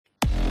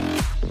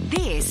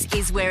This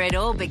is where it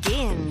all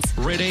begins.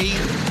 Ready?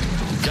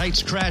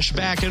 Gates crash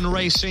back and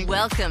racing.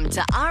 Welcome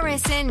to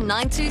RSN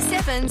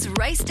 927's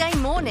Race Day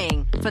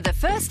Morning. For the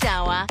first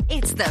hour,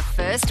 it's the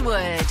first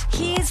word.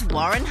 Here's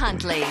Warren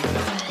Huntley.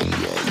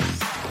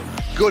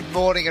 Good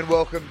morning and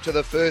welcome to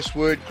the first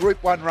word.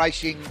 Group 1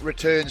 racing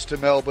returns to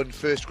Melbourne.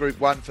 First Group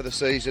 1 for the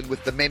season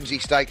with the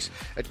Memsie Stakes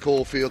at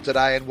Caulfield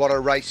today. And what a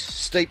race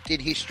steeped in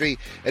history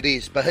it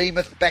is.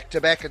 Behemoth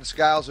back-to-back and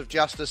Scales of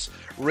Justice,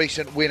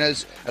 recent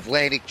winners.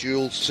 Atlantic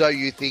Jewels, So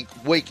You Think,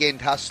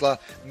 Weekend Hustler,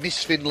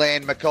 Miss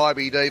Finland,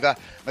 Mackay Diva,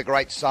 the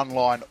Great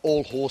Sunline,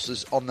 all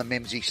horses on the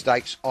Memsie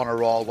Stakes on a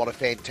roll. What a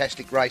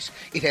fantastic race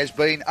it has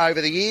been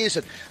over the years.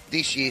 And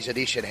this year's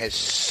edition has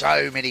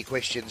so many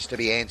questions to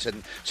be answered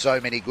and so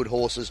many good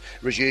horses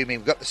resuming.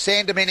 We've got the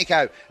San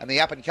Domenico and the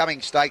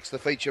up-and-coming stakes, the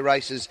feature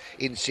races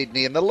in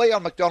Sydney, and the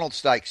Leon McDonald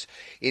Stakes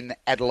in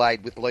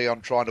Adelaide, with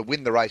Leon trying to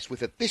win the race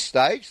with, at this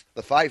stage,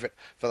 the favourite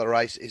for the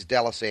race is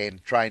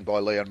Dalasan, trained by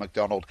Leon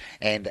McDonald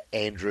and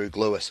Andrew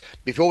Glewis.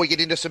 Before we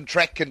get into some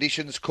track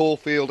conditions,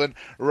 Caulfield and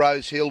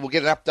Rose Hill, we'll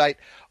get an update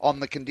on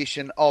the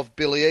condition of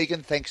Billy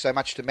Egan. Thanks so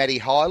much to Matty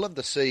Hyland,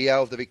 the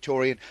CEO of the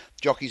Victorian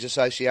Jockeys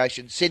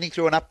Association, sending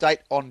through an update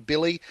on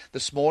Billy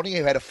this morning,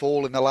 who had a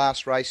fall in the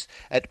last race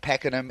at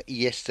Pakenham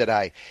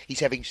yesterday.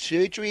 He's having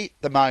surgery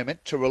at the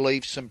moment to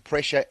relieve some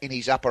pressure in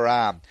his upper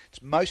arm.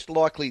 It's most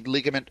likely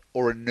ligament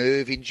or a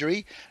nerve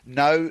injury.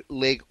 No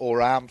leg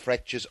or arm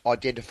fractures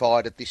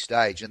identified at this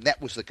stage, and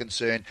that was the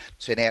concern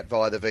sent out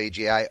via the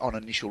VGA on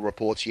initial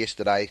reports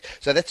yesterday.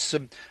 So that's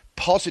some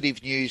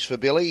positive news for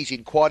Billy. He's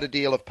in quite a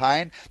deal of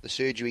pain. The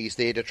surgery is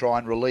there to try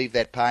and relieve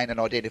that pain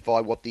and identify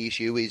what the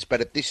issue is. But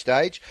at this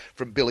stage,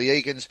 from Billy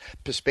Egan's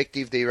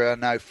perspective, there are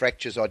no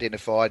fractures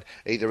identified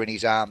either in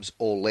his arms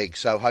or legs.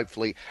 So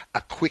hopefully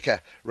a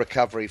quicker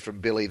recovery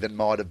from Billy than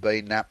might have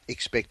been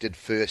expected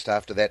first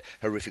after that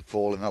horrific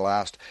fall in the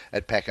last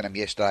at Pakenham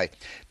yesterday.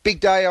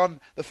 Big day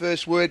on the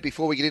first word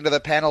before we get into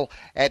the panel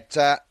at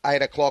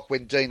 8 o'clock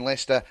when Dean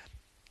Lester,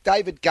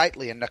 David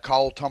Gately and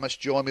Nicole Thomas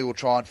join me. We'll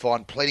try and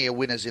find plenty of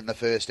winners in the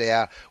first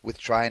hour with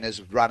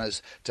trainers,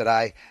 runners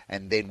today.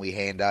 And then we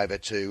hand over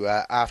to,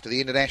 after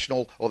the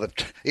international or the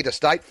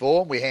interstate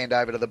form, we hand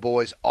over to the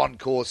boys on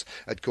course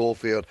at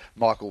Caulfield,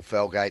 Michael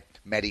Felgate,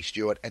 Matty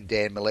Stewart and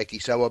Dan Malecki.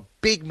 So a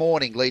big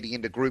morning leading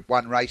into Group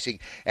 1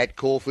 racing at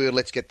Caulfield.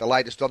 Let's get the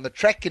latest on the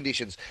track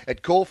conditions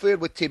at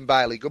Caulfield with Tim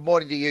Bailey. Good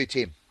morning to you,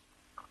 Tim.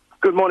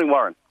 Good morning,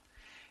 Warren.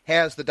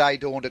 How's the day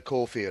dawned at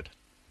Caulfield?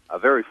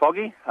 Very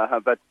foggy,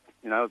 but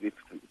you know, if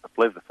I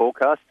believe the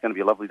forecast, it's going to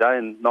be a lovely day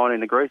and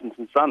 19 degrees and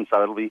some sun,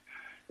 so it'll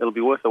be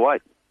worth the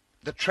wait.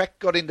 The track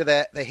got into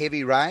the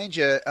heavy range,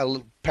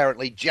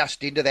 apparently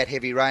just into that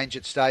heavy range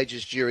at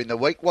stages during the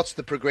week. What's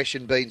the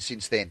progression been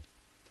since then?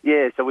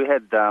 Yeah, so we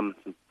had some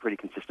pretty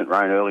consistent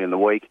rain early in the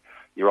week.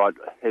 You're right,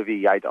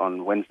 heavy 8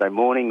 on Wednesday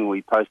morning.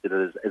 We posted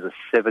it as a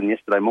 7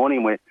 yesterday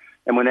morning,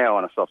 and we're now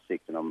on a soft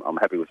 6, and I'm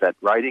happy with that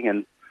rating.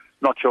 And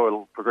not sure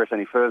it'll progress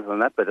any further than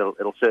that, but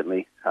it'll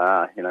certainly,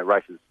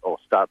 races or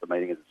start the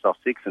meeting as a soft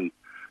 6, and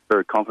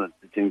very confident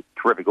it's in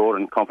terrific order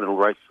and confident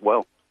it'll race as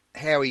well.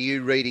 How are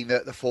you reading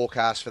the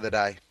forecast for the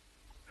day?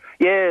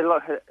 Yeah,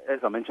 like, as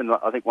I mentioned,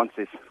 I think once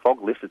this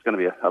fog lifts, it's going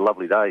to be a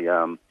lovely day.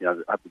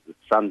 The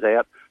sun's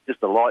out,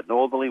 just a light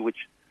northerly,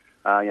 which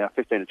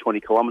 15 to 20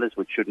 kilometres,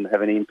 which shouldn't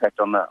have any impact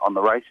on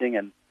the racing,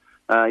 and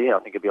I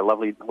think it'll be a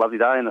lovely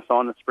day, and a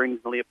sign that spring's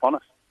nearly upon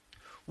us.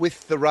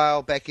 With the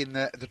rail back in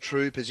the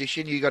true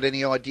position, you got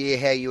any idea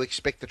how you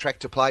expect the track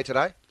to play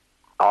today?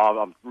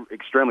 I'm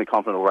extremely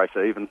confident it'll race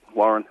even,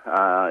 Warren.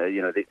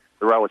 The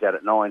rail was out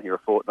at 9 here a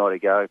fortnight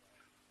ago.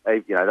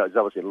 There's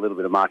obviously a little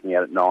bit of marking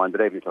out at 9,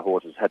 but even if the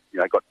horses had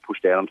got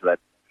pushed out onto that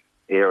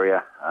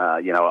area,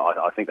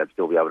 I think they'd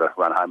still be able to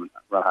run home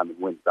and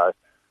win. So,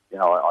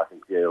 I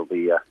think it'll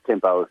be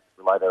tempo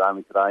related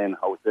only today, and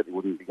I certainly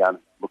wouldn't be going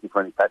looking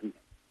for any patterns.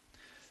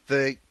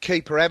 The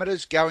key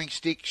parameters, going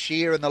stick,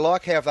 shear and the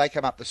like, how have they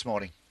come up this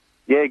morning?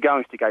 Yeah,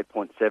 going stick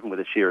 8.7 with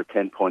a shear of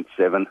 10.7.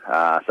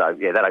 That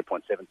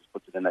 8.7 just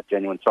puts it in that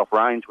genuine soft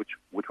range, which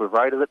we've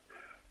rated it.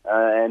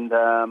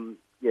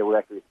 We'll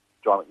actually,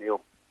 John McNeil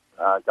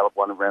galloped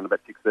one around about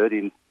 6:30,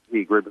 and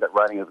he agreed with that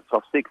rating as a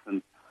soft 6.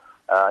 And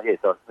so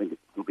I think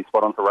it'll be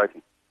spot on for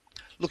racing.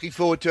 Looking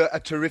forward to a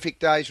terrific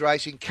day's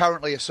racing.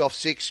 Currently a soft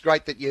 6.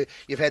 Great that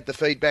you've had the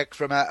feedback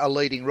from a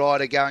leading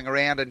rider going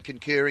around and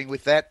concurring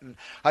with that. And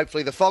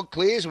hopefully the fog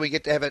clears and we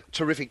get to have a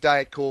terrific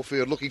day at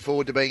Caulfield. Looking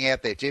forward to being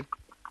out there, Tim.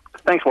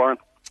 Thanks, Warren.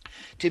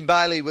 Tim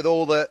Bailey with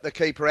all the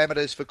key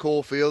parameters for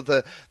Caulfield,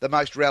 the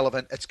most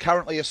relevant. It's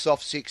currently a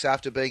soft 6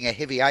 after being a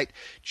heavy 8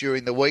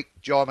 during the week.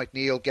 John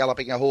McNeil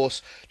galloping a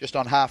horse just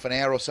on half an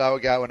hour or so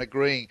ago and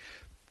agreeing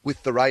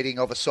with the rating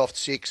of a soft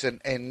 6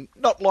 and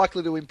not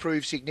likely to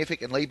improve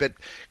significantly, but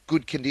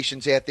good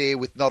conditions out there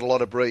with not a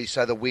lot of breeze,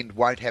 so the wind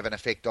won't have an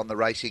effect on the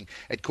racing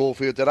at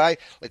Caulfield today.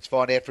 Let's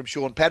find out from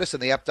Sean Patterson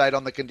the update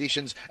on the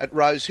conditions at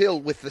Rose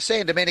Hill with the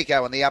San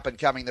Domenico and the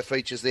up-and-coming, the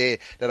features there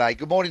today.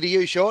 Good morning to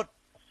you, Sean.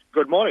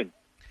 Good morning.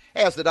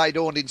 How's the day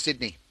dawned in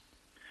Sydney?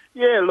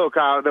 Yeah, look,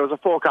 there was a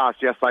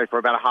forecast yesterday for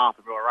about a half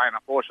a mil of rain.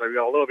 Unfortunately, we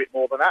got a little bit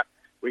more than that.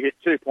 we hit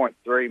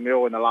 2.3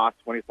 mil in the last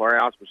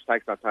 24 hours, which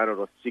takes our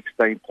total to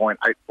 16.8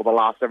 for the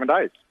last 7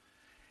 days.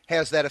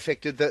 How's that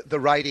affected the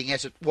rating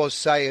as it was,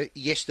 say,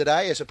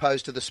 yesterday as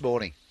opposed to this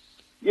morning?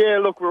 Yeah,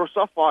 look, we were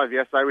soft 5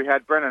 yesterday. We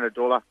had Brennan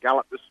Adula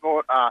gallop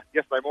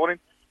yesterday morning.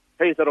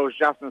 He thought it was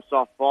just in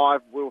soft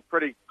 5. We were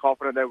pretty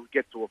confident that we'd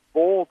get to a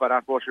 4, but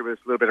unfortunately with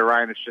this little bit of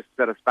rain, it's just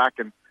set us back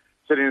and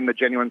sitting in the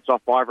genuine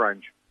soft 5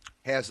 range.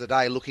 How's the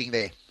day looking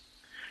there?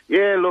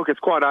 Yeah, look, it's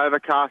quite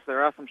overcast.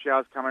 There are some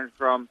showers coming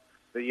from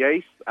the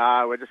east.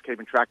 We're just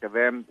keeping track of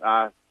them.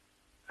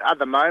 At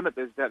the moment,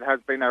 there has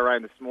been no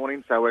rain this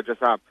morning, so we're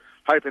just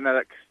hoping that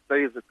it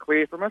stays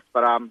clear from us,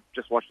 but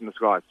just watching the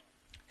skies.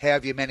 How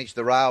have you managed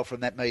the rail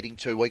from that meeting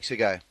 2 weeks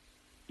ago?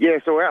 Yeah,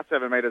 so we're out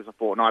 7 metres a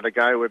fortnight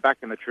ago. We're back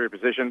in the true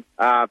position.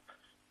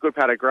 Good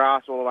pad of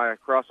grass all the way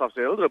across.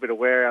 Obviously, a little bit of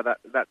wear out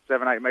that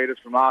 7-8 metres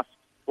from last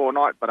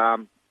fortnight, but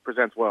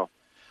presents well.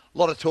 A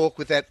lot of talk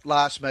with that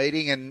last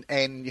meeting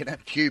and you know,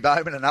 Hugh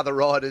Bowman and other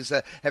riders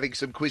having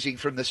some quizzing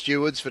from the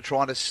stewards for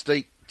trying to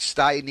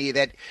stay near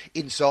that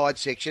inside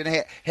section.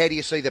 How do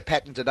you see the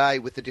pattern today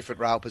with the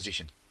different rail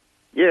position?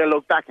 Yeah,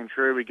 look, back and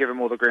true, we give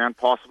them all the ground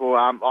possible.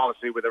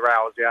 Obviously, with the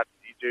rails out,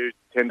 you do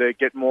tend to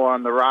get more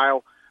on the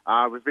rail.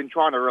 We've been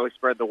trying to really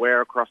spread the wear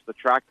across the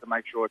track to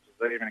make sure it's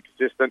as even and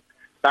consistent.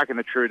 Back in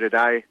the true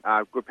today,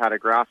 good pad of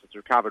grass. It's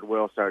recovered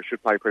well, so it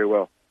should play pretty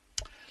well.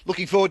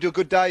 Looking forward to a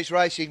good day's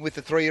racing with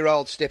the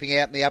 3-year-olds stepping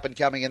out in the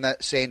up-and-coming in the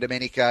San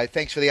Domenico.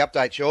 Thanks for the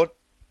update, Sean.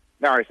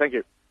 No worries, thank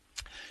you.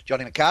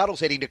 Johnny McArdle's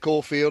heading to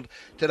Caulfield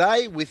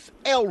today with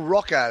El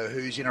Rocco,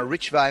 who's in a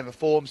rich vein of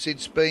form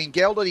since being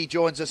gelded. He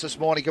joins us this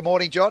morning. Good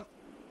morning, John.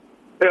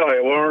 How are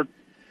you, Warren?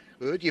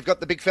 Good. You've got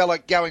the big fella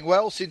going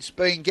well since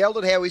being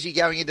gelded. How is he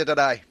going into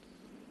today?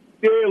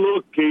 Yeah,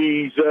 look,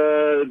 he's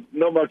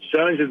not much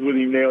changes with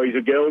him now. He's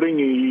a gelding.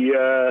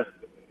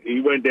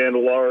 He went down to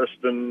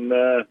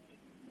Lauriston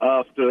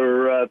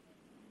after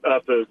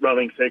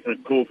running second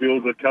at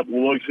Caulfield a couple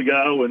of weeks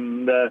ago,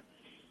 and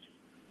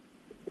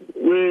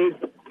we're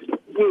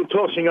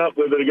tossing up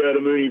whether to go to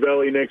Moonee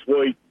Valley next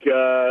week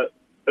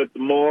at the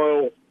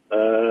mile,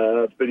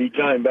 but he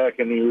came back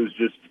and he was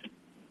just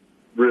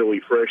really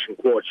fresh and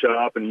quite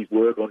sharp in his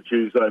work on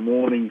Tuesday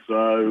morning.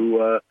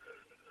 So,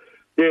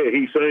 yeah,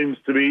 he seems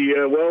to be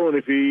well, and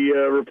if he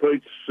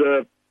repeats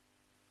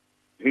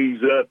his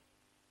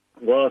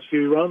last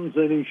few runs,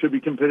 then he should be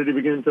competitive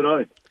again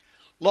today.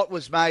 Lot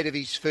was made of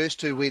his first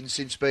 2 wins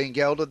since being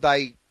gelded.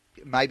 They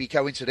maybe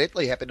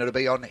coincidentally happened to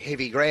be on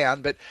heavy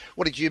ground, but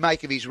what did you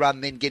make of his run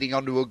then getting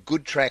onto a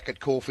good track at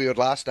Caulfield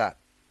last start?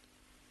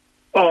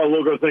 Oh,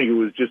 look, I think it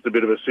was just a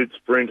bit of a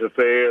sit-sprint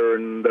affair,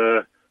 and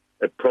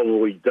it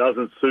probably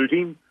doesn't suit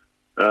him.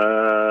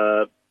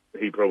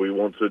 He probably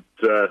wants it,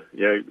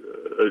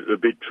 a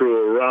bit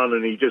truer run,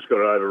 and he just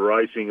got over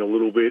racing a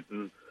little bit,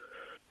 and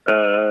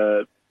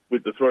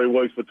with the 3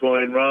 weeks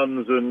between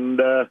runs,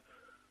 and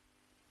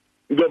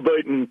he got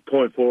beaten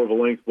 0.4 of a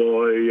length by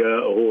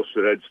a horse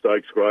that had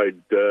stakes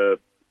grade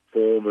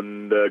form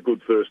and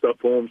good first up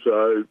form, so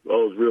I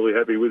was really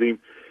happy with him.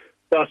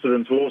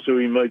 Busted Horse, who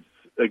he meets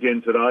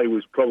again today,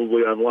 was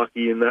probably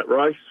unlucky in that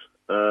race,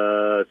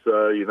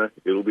 so, you know,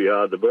 it'll be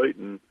hard to beat,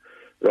 and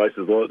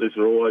races like this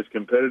are always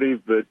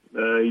competitive, but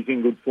he's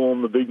in good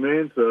form, the big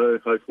man, so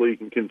hopefully he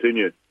can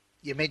continue.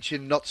 You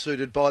mentioned not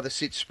suited by the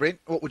sit sprint.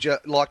 What would you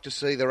like to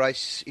see the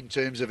race in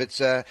terms of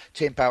its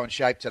tempo and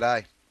shape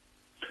today?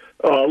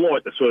 Oh, I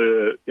like to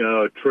see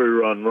a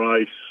true run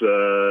race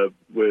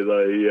where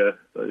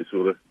they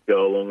sort of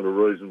go along at a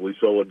reasonably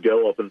solid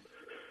gallop, and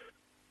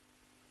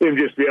him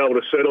just be able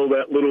to settle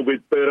that little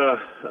bit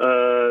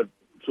better,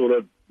 sort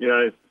of, you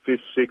know,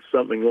 5th, 6th,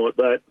 something like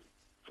that,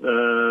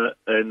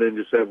 and then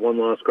just have one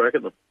last crack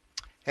at them.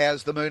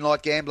 How's the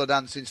Moonlight Gambler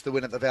done since the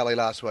win at the Valley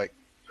last week?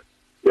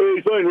 Yeah,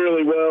 he's doing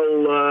really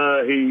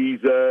well.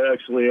 He's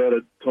actually out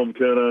at Tom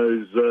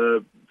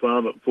Curno's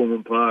farm at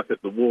Fulham Park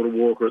at the Water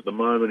Walker at the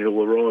moment.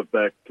 He'll arrive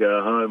back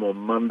home on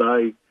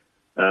Monday,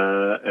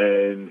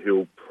 and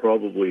he'll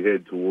probably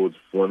head towards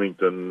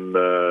Flemington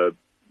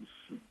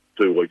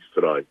 2 weeks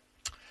today.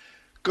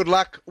 Good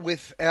luck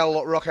with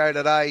El Rocco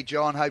today,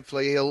 John.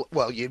 Hopefully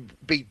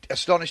you'd be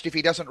astonished if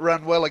he doesn't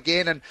run well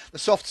again. And the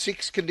soft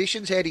 6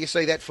 conditions, how do you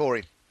see that for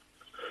him?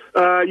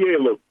 Yeah,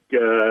 look,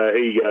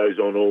 he goes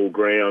on all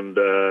ground.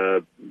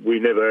 We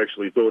never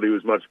actually thought he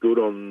was much good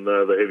on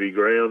the heavy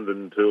ground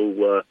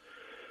until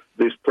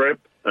this prep.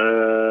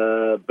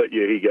 But,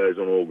 yeah, he goes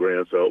on all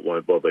ground, so it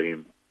won't bother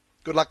him.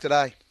 Good luck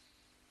today.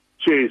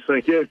 Cheers,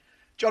 thank you.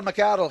 John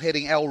McArdle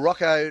heading El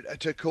Rocco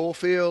to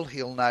Caulfield.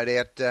 He'll no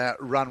doubt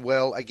run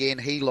well again.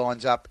 He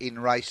lines up in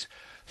race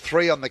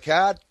 3 on the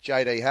card.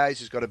 JD Hayes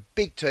has got a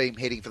big team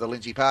heading for the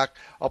Lindsay Park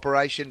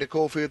operation to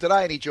Caulfield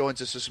today, and he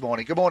joins us this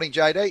morning. Good morning,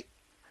 JD.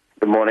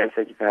 Good morning.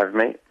 Thank you for having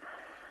me.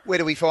 Where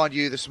do we find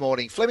you this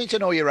morning?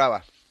 Flemington or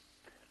Euroa?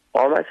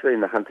 I'm actually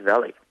in the Hunter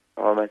Valley.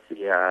 I'm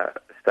actually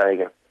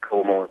staying at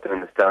Coolmore doing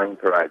the Stallion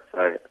Parade,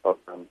 so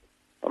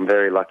I'm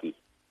very lucky.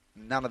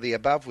 None of the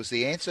above was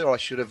the answer. I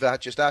should have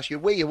just asked you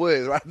where you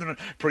were rather than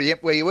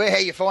preempt where you were. How are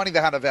you finding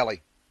the Hunter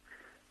Valley?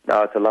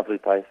 No, it's a lovely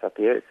place up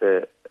here.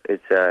 It's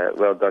it's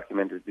well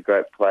documented. It's a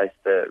great place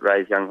to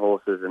raise young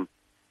horses, and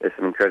there's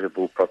some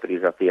incredible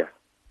properties up here.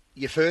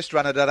 Your first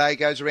runner today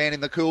goes around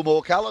in the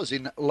Coolmore colours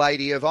in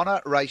Lady of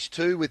Honour, race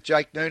 2 with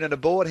Jake Noonan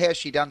aboard. How's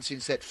she done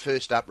since that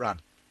first up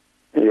run?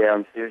 Yeah,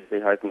 I'm seriously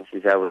hoping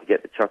she's able to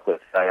get the chocolate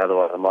today,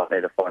 otherwise I might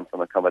need to find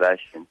some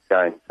accommodation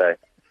going. So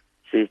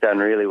she's done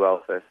really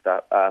well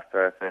after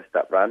her first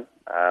up run.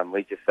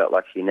 We just felt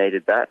like she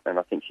needed that, and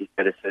I think she's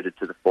better suited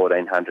to the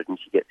 1400, and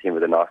she gets in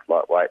with a nice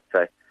lightweight.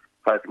 So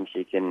hoping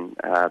she can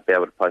be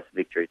able to post a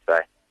victory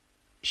today.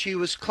 She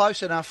was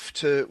close enough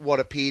to what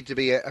appeared to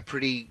be a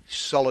pretty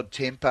solid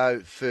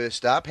tempo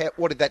first up.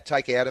 What did that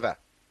take out of her?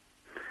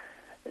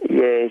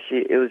 Yeah,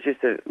 it was just,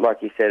 like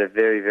you said, a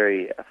very,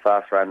 very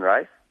fast run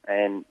race.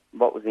 And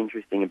what was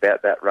interesting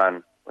about that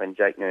run, when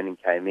Jake Noonan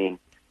came in,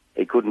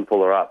 he couldn't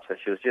pull her up, so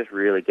she was just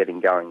really getting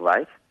going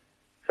late.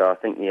 So I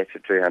think the extra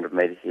 200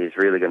 metres here is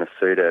really going to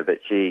suit her, but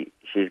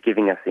she's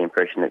giving us the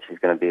impression that she's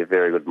going to be a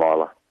very good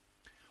miler.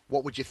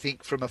 What would you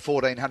think from a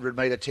 1400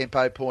 metre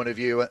tempo point of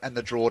view and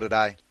the draw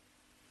today?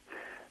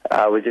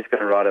 We're just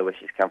going to ride her where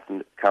she's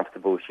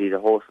comfortable. She's a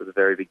horse with a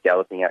very big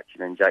galloping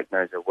action, and Jake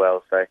knows her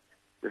well. So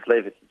just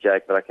leave it to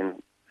Jake, but I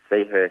can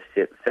see her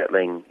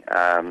settling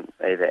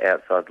either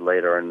outside the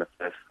leader or in the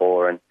first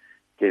 4 and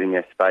giving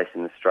her space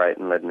in the straight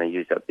and letting her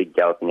use that big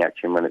galloping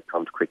action when it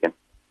comes quicken.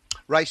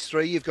 Race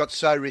 3, you've got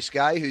So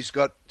Risque, who's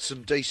got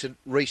some decent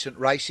recent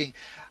racing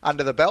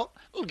under the belt.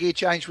 A little gear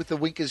change with the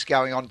Winkers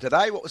going on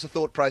today. What was the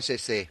thought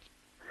process there?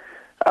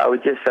 We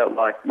just felt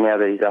like now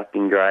that he's up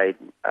in grade,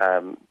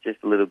 just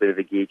a little bit of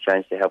a gear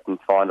change to help him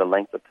find a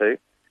length or two.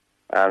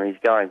 He's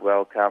going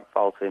well, can't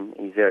fault him.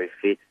 He's very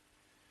fit.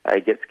 He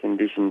gets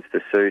conditions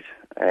to suit,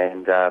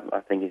 and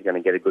I think he's going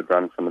to get a good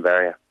run from the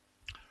barrier.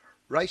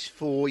 Race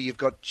 4, you've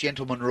got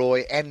Gentleman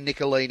Roy and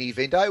Nicolini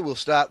Vento. We'll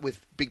start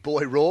with Big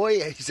Boy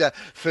Roy. He's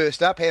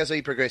first up. How's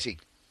he progressing?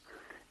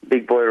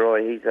 Big Boy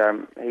Roy,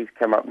 he's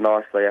come up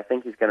nicely. I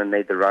think he's going to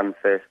need the run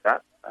first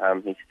up.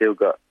 He's still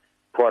got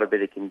quite a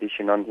bit of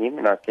condition on him,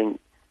 and I think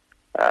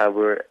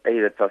we're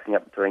either tossing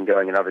up between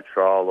going another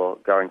trial or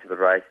going to the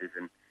races.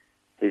 And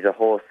he's a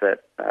horse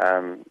that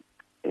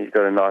he's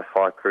got a nice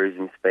high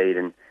cruising speed,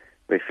 and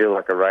we feel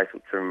like a race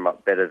will trim him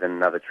up better than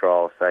another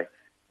trial. So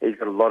he's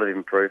got a lot of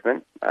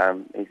improvement.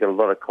 He's got a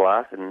lot of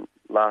class, and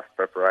last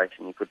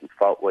preparation you couldn't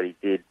fault what he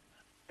did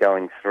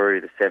going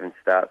through the 7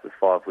 starts with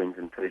 5 wins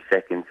and 2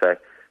 seconds. So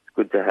it's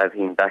good to have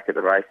him back at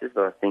the races,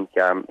 but I think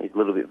he's a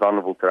little bit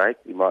vulnerable today.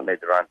 He might need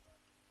the run.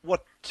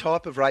 What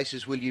type of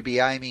races will you be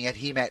aiming at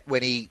him at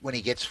when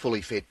he gets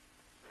fully fit?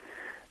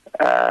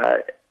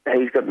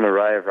 He's got an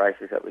array of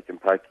races that we can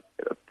point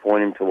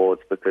him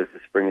towards, because the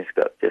Springer's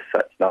got just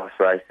such nice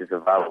races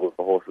available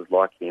for horses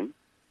like him.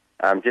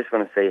 Just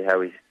want to see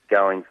how he's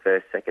going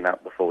first, second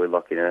up before we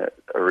lock in a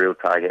real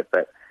target.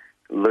 But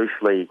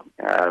loosely,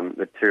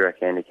 the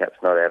Toorak handicap's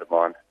not out of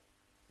mind.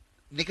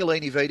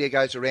 Nicolini Vito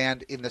goes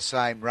around in the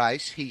same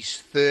race. He's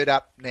third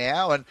up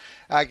now and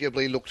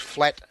arguably looked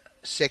flat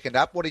second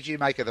up. What did you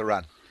make of the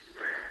run?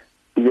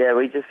 Yeah,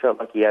 we just felt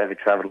like he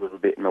over-travelled a little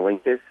bit in the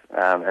Winkers,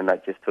 and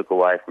that just took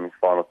away from his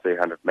final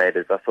 200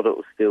 metres. I thought it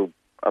was still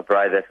a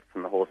brave effort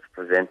from the horse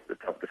to present at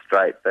the top of the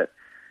straight, but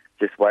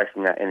just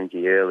wasting that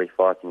energy early,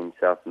 fighting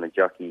himself and the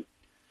jockey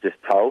just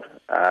told.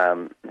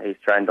 He's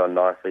trained on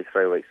nicely,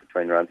 3 weeks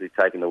between runs. He's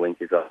taken the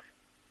Winkers off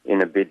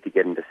in a bid to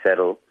get him to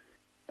settle,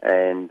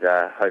 and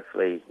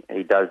hopefully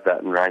he does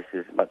that and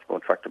races much more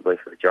tractably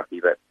for the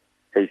jockey, but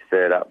he's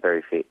third up,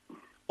 very fit.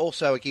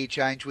 Also a gear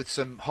change with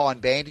some hind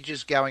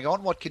bandages going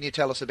on. What can you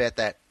tell us about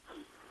that?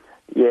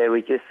 Yeah,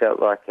 we just felt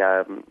like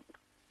it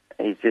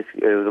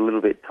was a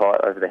little bit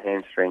tight over the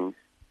hamstrings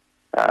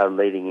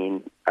leading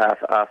in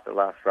after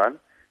last run.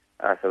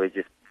 So we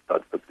just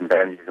started to put some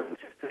bandages on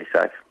just to be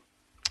safe.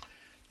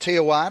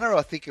 Tijuana,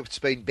 I think it's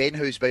been Ben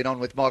who's been on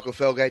with Michael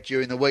Felgate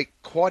during the week.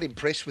 Quite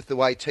impressed with the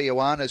way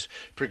Tijuana's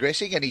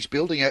progressing, and he's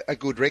building a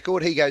good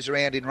record. He goes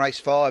around in race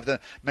 5, the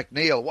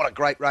McNeil. What a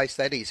great race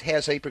that is.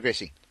 How's he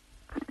progressing?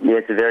 Yeah,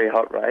 it's a very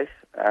hot race.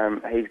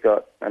 He's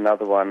got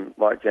another one,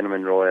 like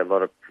Gentleman Roy, a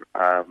lot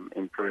of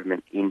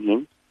improvement in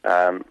him.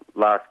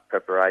 Last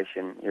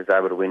preparation, he was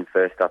able to win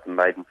first up and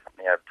maiden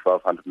something over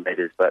 1,200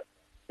 metres, but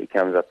he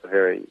comes up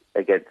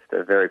against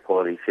a very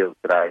quality field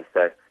today.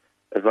 So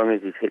as long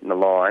as he's hitting the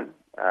line,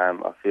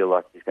 I feel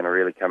like he's going to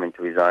really come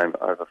into his own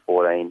over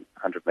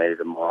 1,400 metres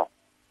a mile.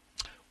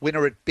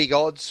 Winner at big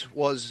odds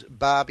was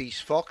Barbie's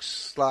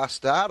Fox last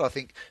start. I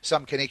think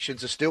some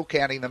connections are still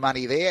counting the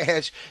money there.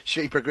 How's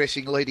she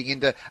progressing leading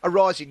into a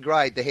rising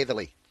grade, the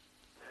Heatherly?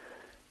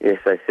 Yes,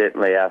 they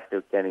certainly are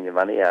still counting the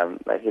money.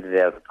 They hit it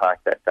out of the park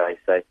that day.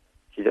 So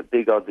she's at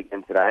big odds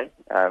again today.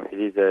 It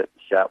is a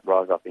sharp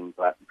rise up in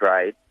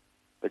grade,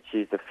 but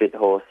she's a fit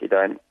horse. You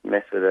don't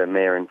mess with her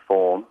mare in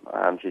form.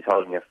 She's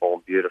holding her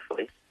form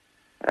beautifully.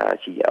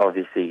 She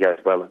obviously goes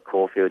well at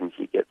Caulfield, and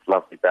she gets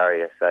lovely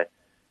barrier. So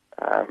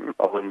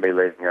I wouldn't be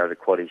leaving her at a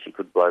quaddie. She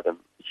could blow them.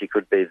 She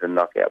could be the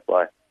knockout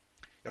blow.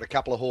 Got a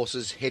couple of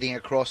horses heading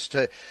across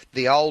to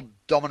the old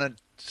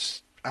dominant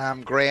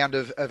ground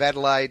of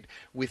Adelaide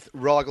with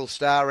Rigel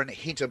Star and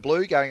Hinter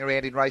Blue going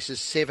around in races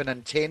 7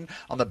 and 10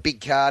 on the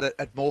big card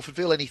at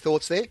Morphettville. Any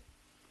thoughts there?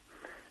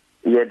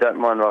 Yeah, don't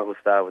mind Rigel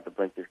Star with the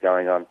blinkers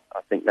going on.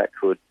 I think that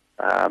could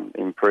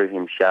improve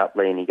him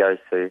sharply, and he goes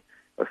to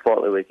a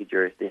slightly weaker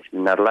jurisdiction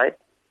in Adelaide.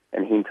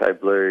 And Hinto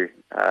Blue,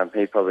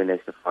 he probably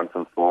needs to find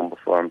some form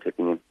before I'm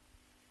tipping him.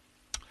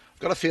 I've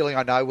got a feeling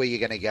I know where you're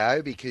going to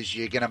go because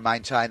you're going to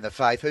maintain the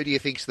faith. Who do you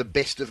think's the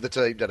best of the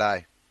team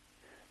today?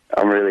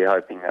 I'm really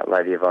hoping that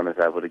Lady of Honour's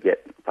able to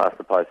get past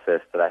the post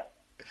first today.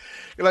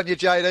 Good on you,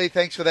 JD.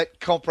 Thanks for that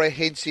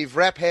comprehensive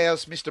wrap.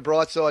 How's Mr.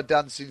 Brightside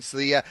done since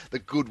the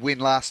good win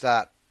last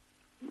start?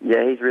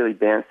 Yeah, he's really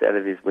bounced out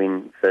of his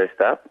win first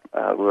up.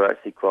 We were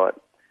actually quite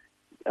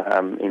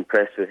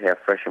impressed with how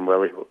fresh and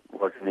well he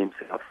was in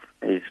himself.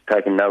 He's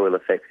taken no ill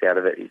effects out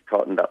of it. He's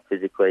tightened up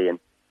physically, and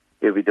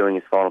he'll be doing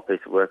his final piece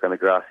of work on the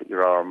grass at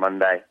Uriah on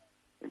Monday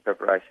in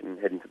preparation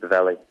heading to the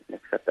Valley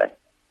next Saturday.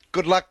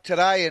 Good luck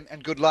today,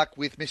 and good luck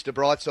with Mr.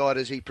 Brightside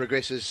as he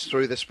progresses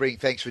through the spring.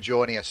 Thanks for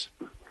joining us.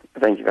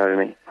 Thank you for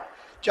having me.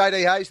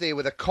 JD Hayes there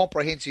with a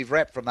comprehensive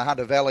wrap from the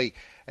Hunter Valley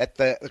at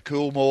the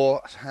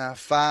Coolmore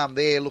farm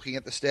there, looking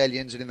at the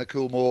stallions, and in the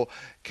Coolmore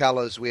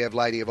colours we have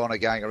Lady of Honour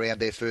going around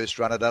their first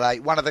runner today.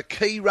 One of the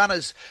key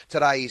runners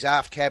today is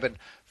Aft Cabin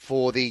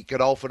for the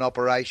Godolphin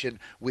operation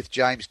with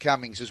James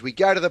Cummings. As we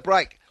go to the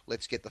break,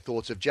 let's get the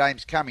thoughts of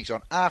James Cummings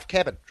on Aft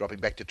Cabin, dropping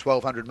back to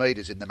 1,200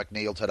 metres in the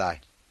McNeil today.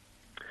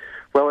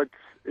 Well,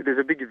 it is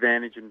a big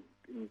advantage in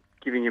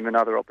giving him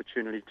another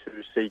opportunity to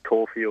see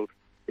Caulfield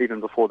even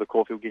before the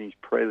Caulfield Guineas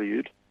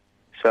prelude.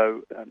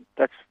 So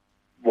that's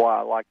why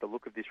I like the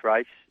look of this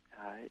race.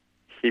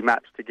 He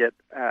maps to get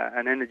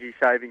an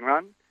energy-saving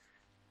run,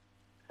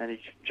 and he's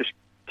just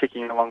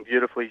ticking along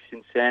beautifully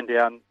since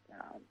Sandown.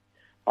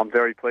 I'm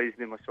very pleased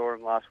with him. I saw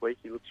him last week.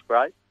 He looks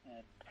great.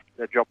 And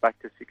the drop back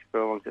to 6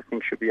 furlongs, I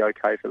think, should be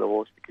okay for the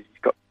horse because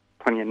he's got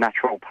plenty of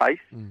natural pace,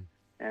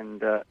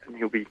 and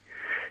he'll be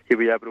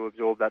able to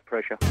absorb that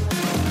pressure.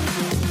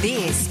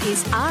 This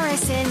is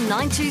RSN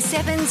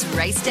 927's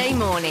Race Day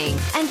Morning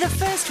and the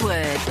First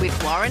Word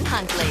with Warren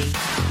Huntley.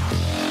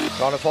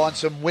 Trying to find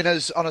some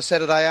winners on a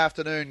Saturday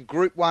afternoon.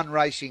 Group 1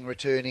 racing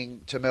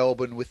returning to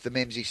Melbourne with the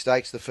Memsie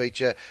Stakes, the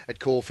feature at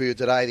Caulfield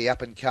today, the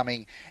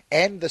up-and-coming,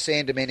 and the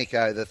San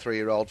Domenico, the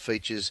 3-year-old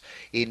features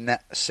in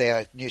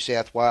New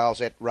South Wales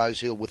at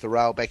Rosehill with the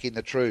rail back in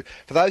the true.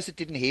 For those that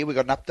didn't hear, we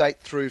got an update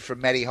through from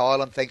Matty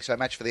Hyland. Thanks so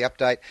much for the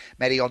update,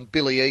 Matty, on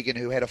Billy Egan,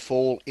 who had a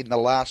fall in the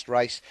last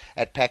race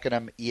at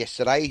Pakenham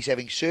yesterday. He's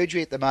having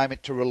surgery at the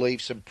moment to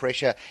relieve some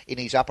pressure in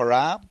his upper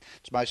arm.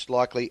 It's most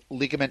likely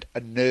ligament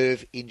and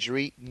nerve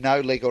injury. No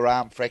leg or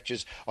arm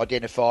fractures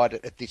identified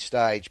at this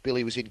stage.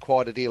 Billy was in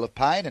quite a deal of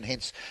pain and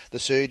hence the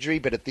surgery,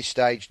 but at this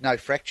stage no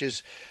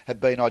fractures have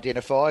been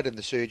identified, and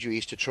the surgery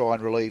is to try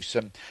and relieve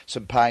some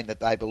pain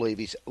that they believe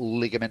is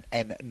ligament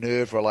and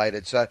nerve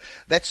related. So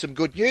that's some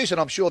good news,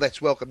 and I'm sure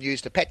that's welcome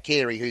news to Pat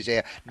Carey, who's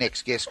our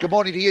next guest. Good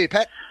morning to you,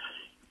 Pat.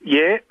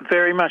 Yeah,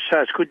 very much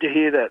so. It's good to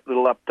hear that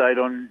little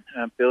update on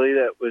Billy.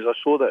 I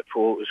saw that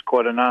fall. It was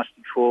quite a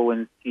nasty fall,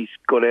 and he's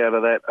got out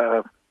of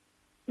that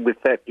with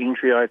that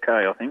injury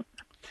okay, I think.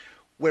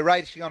 We're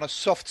racing on a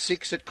soft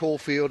 6 at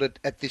Caulfield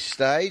at this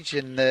stage,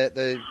 and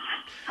the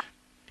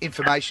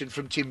information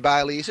from Tim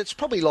Bailey is it's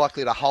probably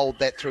likely to hold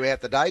that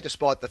throughout the day,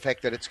 despite the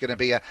fact that it's going to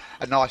be a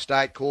nice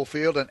day at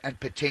Caulfield and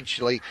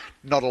potentially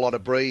not a lot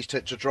of breeze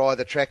to dry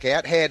the track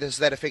out. How does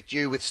that affect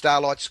you with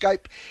Starlight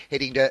Scope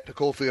heading to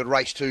Caulfield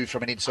Race 2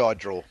 from an inside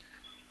draw?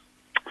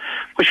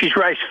 Well, she's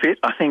race fit.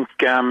 I think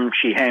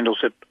she handles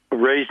it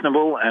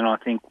reasonable, and I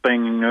think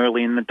being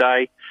early in the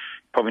day,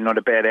 probably not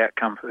a bad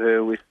outcome for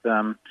her with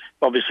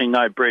obviously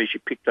no breeze. You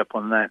picked up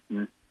on that,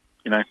 and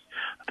I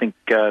think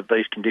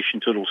these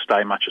conditions it'll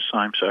stay much the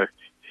same, so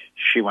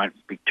she won't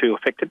be too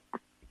affected.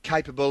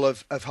 Capable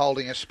of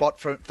holding a spot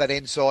for that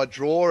inside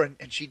draw, and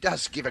she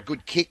does give a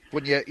good kick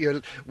when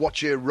you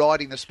watch her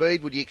riding the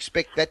speed. Would you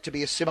expect that to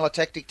be a similar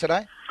tactic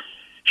today?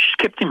 She's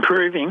kept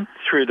improving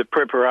through the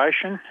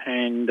preparation,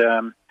 and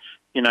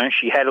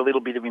she had a little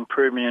bit of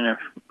improvement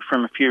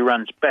from a few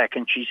runs back,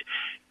 and she's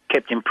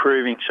kept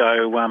improving,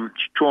 so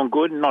she's drawn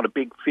good, not a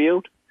big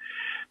field,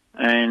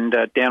 and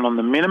down on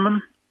the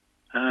minimum.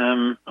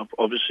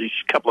 Obviously,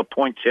 she's a couple of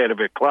points out of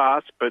her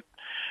class, but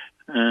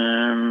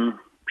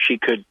she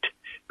could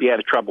be out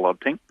of trouble, I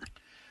think.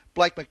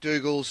 Blake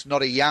McDougall's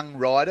not a young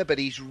rider, but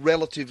he's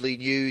relatively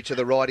new to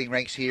the riding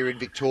ranks here in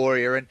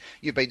Victoria, and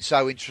you've been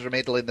so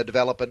instrumental in the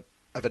development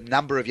of a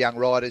number of young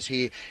riders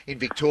here in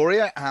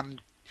Victoria.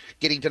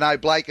 Getting to know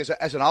Blake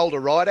as an older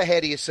rider, how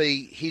do you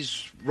see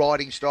his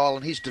riding style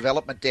and his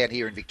development down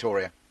here in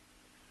Victoria?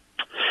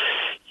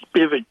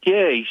 Bit of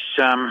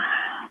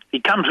he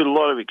comes with a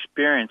lot of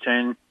experience,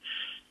 and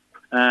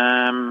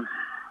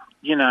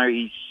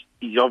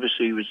he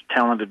obviously was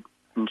talented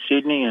in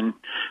Sydney,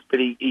 but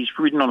he's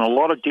ridden on a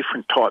lot of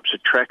different types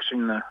of tracks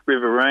in the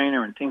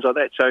Riverina and things like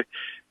that. So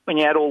when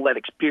you add all that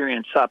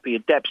experience up, he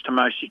adapts to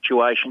most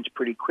situations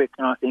pretty quick,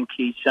 and I think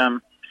he's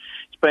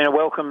been a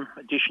welcome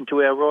addition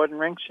to our riding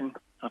ranks, and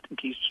I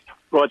think he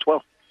rides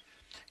well.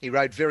 He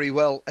rode very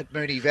well at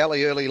Moonee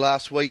Valley early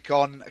last week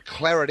on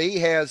Clarity.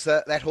 How's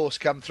that horse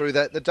come through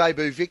the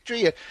debut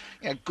victory?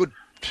 Good,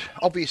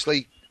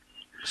 obviously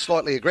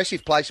slightly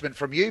aggressive placement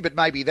from you, but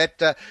maybe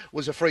that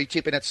was a free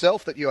tip in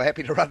itself that you were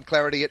happy to run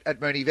Clarity at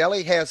Moonee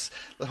Valley. How's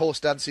the horse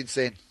done since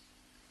then?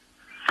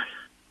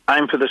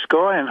 Aim for the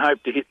sky and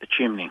hope to hit the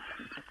chimney.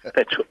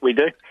 That's what we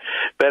do.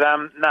 But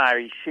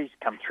no, she's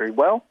come through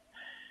well,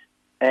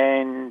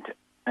 and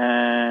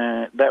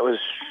that was,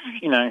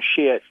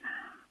 she had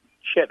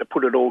to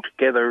put it all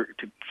together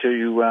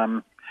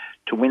to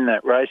win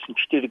that race, and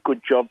she did a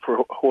good job for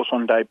a horse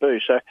on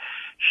debut. So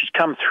she's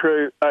come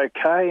through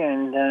okay,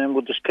 and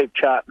we'll just keep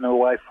charting her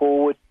way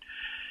forward.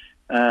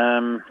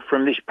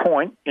 From this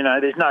point,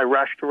 there's no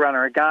rush to run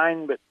her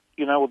again, but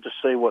we'll just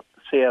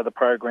see how the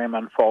program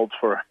unfolds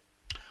for her.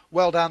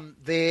 Well done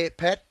there,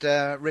 Pat.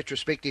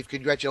 Retrospective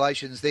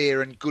congratulations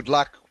there, and good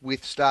luck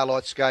with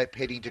Starlight Scope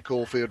heading to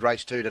Caulfield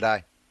Race 2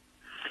 today.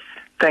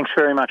 Thanks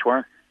very much,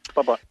 Warren.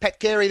 Bye-bye. Pat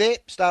Carey there,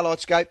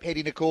 Starlight Scope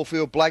heading to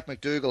Caulfield. Blake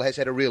McDougall has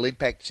had a real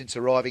impact since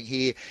arriving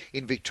here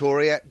in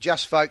Victoria.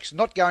 Just Folks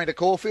not going to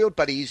Caulfield,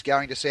 but he's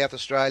going to South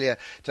Australia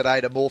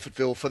today to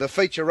Morfettville for the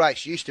feature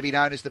race. Used to be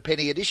known as the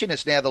Penny Edition.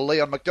 It's now the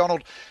Leon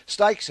McDonald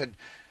Stakes, and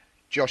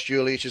Josh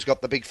Julius has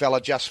got the big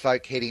fella Just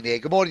Folk heading there.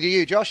 Good morning to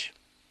you, Josh.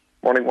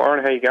 Morning,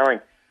 Warren. How are you going?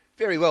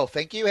 Very well,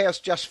 thank you. How's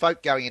Just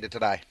Folk going into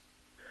today?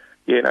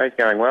 Yeah, no, he's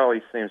going well.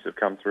 He seems to have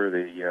come through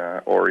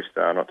the Ori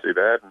Star not too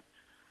bad.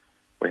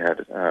 We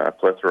had a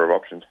plethora of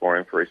options for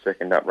him for his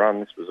second up run.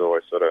 This was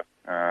always sort of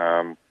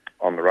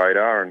on the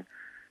radar, and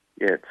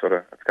it's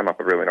come up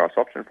a really nice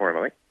option for him,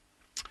 I think.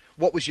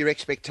 What was your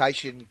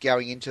expectation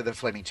going into the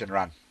Flemington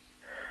run?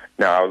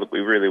 No, look, we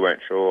really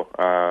weren't sure.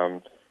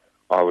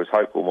 I was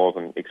hopeful more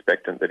than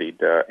expectant that he'd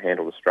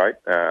handle the straight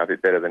a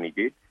bit better than he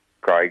did.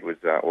 Craig was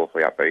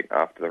awfully upbeat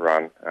after the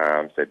run,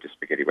 said just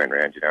spaghetti went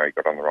round, he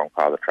got on the wrong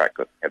part of the track,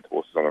 had the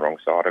horses on the wrong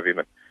side of him,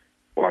 and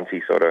once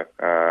he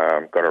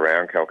got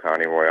around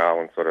Calcani Royale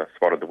and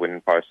spotted the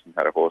winning post and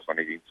had a horse on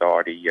his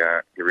inside, he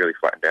really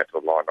flattened out to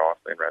the line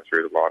nicely and ran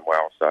through the line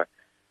well. So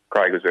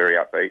Craig was very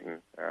upbeat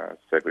and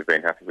said we've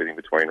been happy with him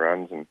between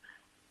runs, and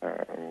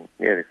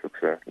this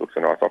looks a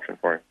nice option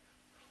for him.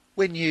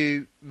 When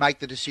you make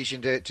the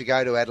decision to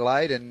go to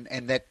Adelaide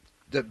and that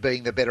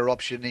being the better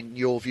option in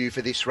your view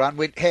for this run,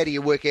 how do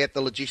you work out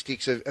the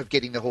logistics of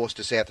getting the horse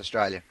to South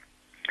Australia?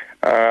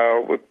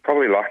 We're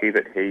probably lucky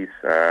that he's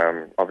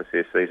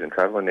obviously a seasoned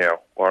traveller now,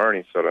 Warren.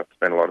 He's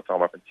spent a lot of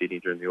time up in Sydney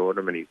during the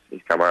autumn, and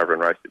he's come over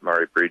and raced at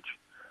Murray Bridge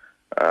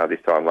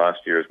this time last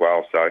year as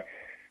well. So,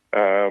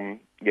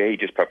 he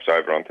just pops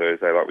over on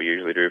Thursday like we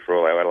usually do for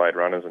all our Adelaide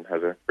runners and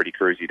has a pretty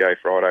cruisy day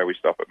Friday. We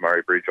stop at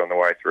Murray Bridge on the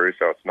way through,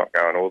 so it's not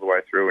going all the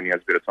way through, and he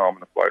has a bit of time on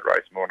the float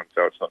race morning,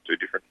 so it's not too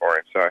different for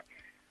him. So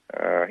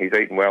he's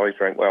eaten well, he's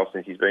drank well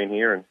since he's been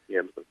here, and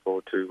looking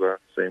forward to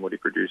seeing what he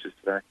produces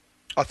today.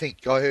 I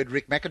think I heard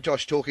Rick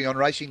McIntosh talking on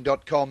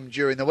racing.com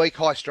during the week.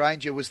 High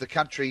Stranger was the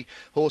country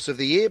horse of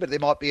the year, but there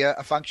might be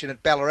a function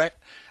at Bendigo,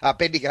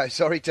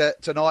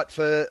 tonight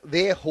for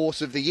their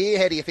horse of the year.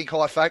 How do you think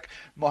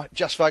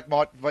Just Folk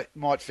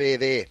might fare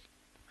there?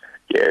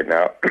 Yeah,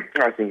 no,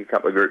 I think a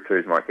couple of Group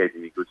 2s might keep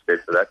him in good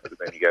stead for that, for the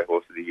Bendigo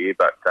horse of the year,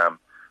 but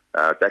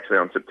it's actually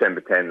on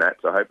September 10,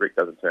 so I hope Rick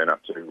doesn't turn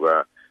up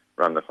to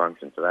run the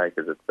function today,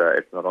 because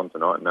it's not on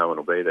tonight and no one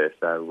will be there,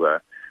 so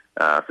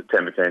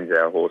September 10 is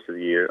our Horse of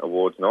the Year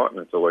awards night, and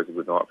it's always a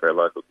good night for our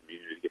local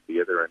community to get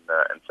together and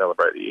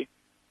celebrate the year.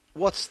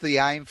 What's the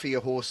aim for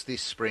your horse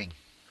this spring?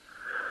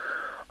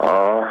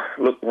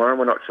 Look, Warren,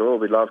 we're not sure.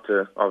 We'd love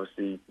to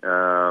obviously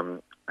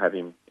have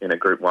him in a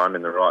Group 1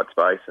 in the right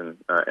space and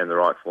the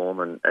right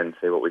form and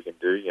see what we can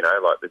do.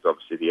 There's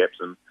obviously the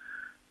Epsom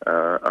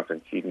up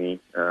in Sydney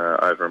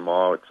over a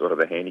mile. It's sort of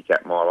a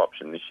handicap mile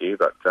option this year,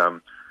 but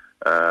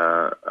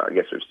I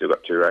guess we've still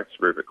got 2 racks.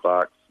 Rupert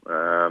Clark's,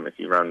 if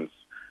he runs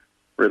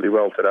really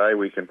well today,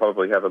 we can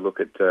probably have a look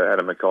at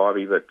Adam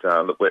McIvy, but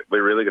look,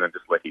 we're really going to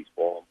just let his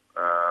form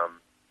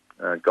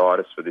guide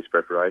us for this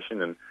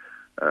preparation and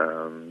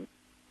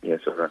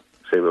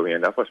see where we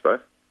end up, I suppose.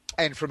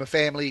 And from a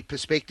family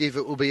perspective,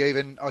 it will be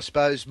even, I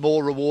suppose,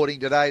 more rewarding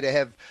today to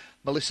have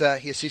Melissa,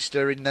 your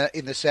sister, in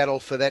the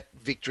saddle for that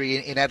victory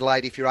in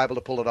Adelaide if you're able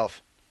to pull it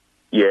off.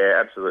 Yeah,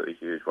 absolutely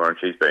huge, Warren.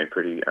 She's been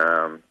pretty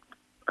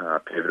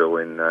pivotal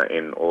in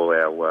all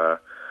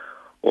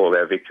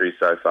our victories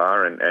so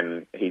far,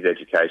 and his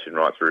education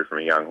right through from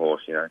a young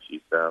horse.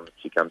 She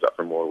comes up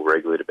from more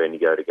regularly to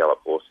Bendigo to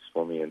gallop horses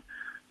for me, and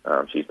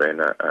she's been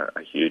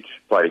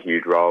played a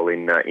huge role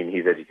in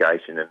his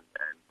education and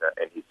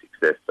his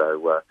success.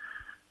 So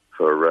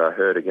for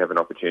her to have an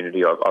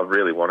opportunity, I've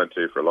really wanted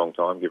to for a long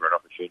time give her an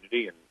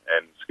opportunity, and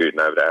scooting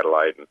over to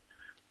Adelaide and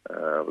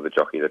with a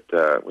jockey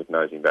that with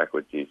nosing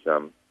backwards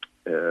was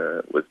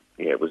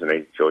an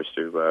easy choice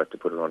to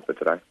put it on for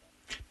today.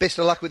 Best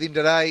of luck with him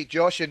today,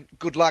 Josh, and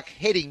good luck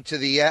heading to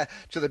the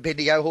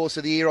Bendigo Horse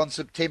of the Year on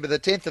September the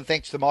 10th. And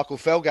thanks to Michael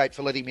Felgate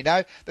for letting me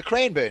know. The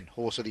Cranbourne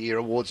Horse of the Year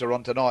awards are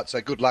on tonight,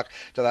 so good luck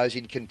to those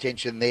in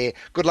contention there.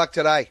 Good luck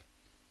today.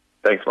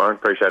 Thanks, Warren.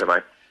 Appreciate it,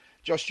 mate.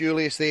 Josh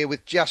Julius there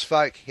with Just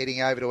Folk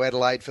heading over to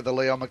Adelaide for the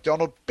Leon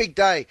McDonald. Big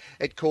day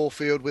at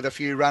Caulfield with a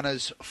few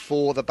runners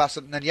for the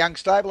Busselton and Young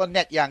stable. And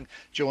Nat Young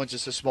joins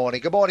us this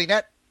morning. Good morning,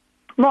 Nat.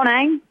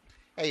 Morning.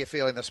 How are you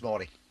feeling this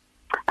morning?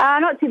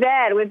 Not too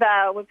bad. We've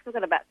still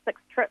got about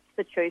 6 trips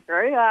to chew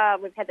through.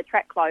 We've had the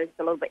track closed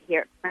a little bit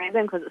here at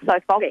Cranbourne because it's so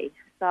foggy.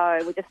 So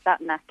we're just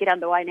starting to get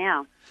underway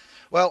now.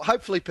 Well,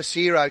 hopefully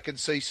Pasiro can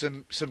see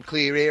some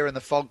clear air and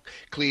the fog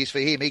clears for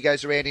him. He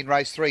goes around in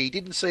race 3. He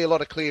didn't see a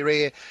lot of clear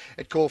air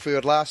at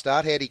Caulfield last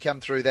start. How'd he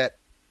come through that?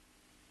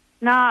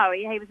 No,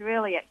 he was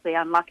really actually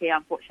unlucky,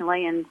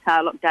 unfortunately. And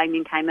look,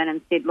 Damien came in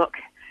and said, look,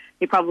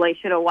 he probably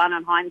should have won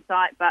in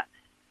hindsight, but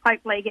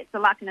hopefully he gets the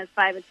luck in his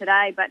favour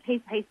today. But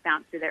he's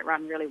bounced through that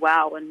run really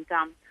well. And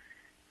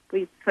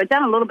we've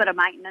done a little bit of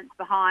maintenance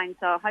behind,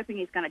 so I'm hoping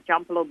he's going to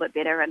jump a little bit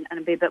better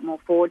and be a bit more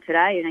forward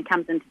today. And he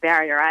comes into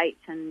barrier 8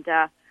 and...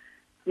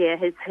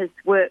 his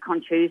work on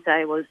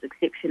Tuesday was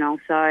exceptional.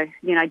 So,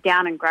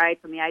 down in grade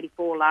from the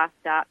 84 last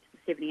start to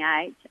the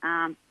 78,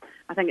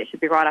 I think it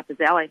should be right up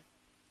his alley.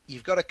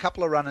 You've got a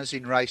couple of runners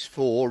in race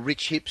 4,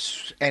 Rich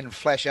Hips and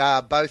Flash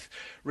R, both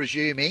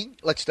resuming.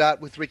 Let's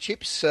start with Rich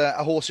Hips,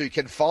 a horse who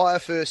can fire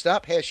first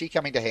up. How's she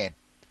coming to hand?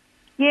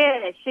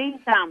 Yeah, she's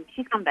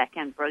come back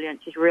in brilliant.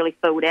 She's really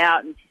filled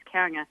out and she's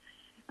carrying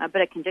a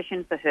bit of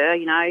condition for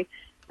her,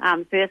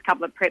 first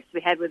couple of preps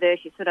we had with her,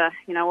 she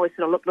always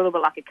looked a little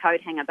bit like a coat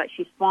hanger, but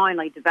she's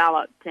finally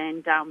developed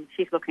and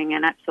she's looking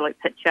an absolute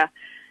picture.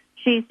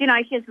 She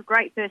has a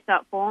great first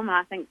up form.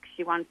 I think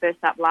she won first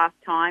up last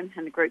time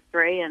in the Group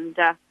 3 and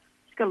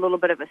she's got a little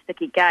bit of a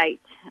sticky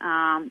gait.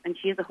 And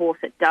she's a horse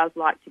that does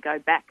like to go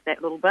back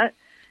that little bit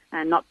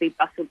and not be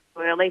bustled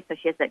too early, so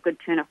she has that good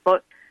turn of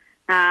foot.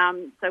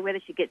 So whether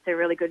she gets a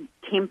really good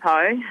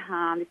tempo,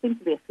 there seems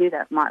to be a few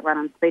that might run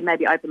on speed,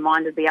 maybe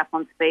open-minded, be up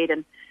on speed,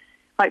 and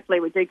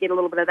hopefully we do get a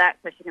little bit of that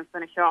so she can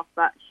finish off.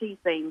 But she's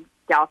been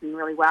galloping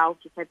really well.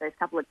 She's had those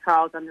couple of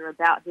trials under her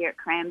belt here at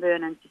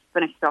Cranbourne and she's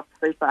finished off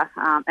super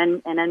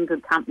and in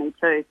good company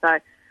too. So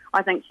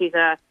I think she's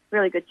a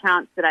really good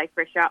chance today,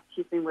 fresh up.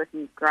 She's been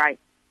working great.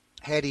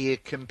 How do you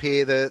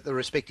compare the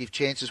respective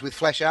chances with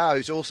Flash R,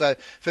 who's also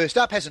first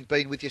up, hasn't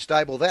been with your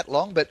stable that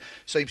long, but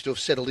seems to have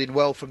settled in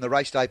well from the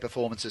race day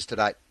performances to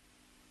date?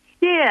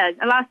 Yeah,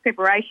 the last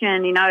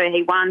preparation,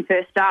 he won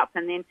first up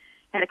and then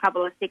had a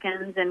couple of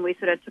seconds and we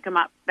sort of took him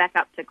back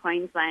up to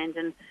Queensland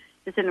and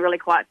just didn't really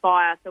quite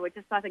fire. So I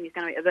think he's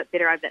going to be a bit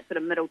better over that sort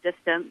of middle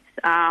distance.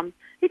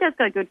 He does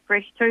go good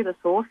fresh too, this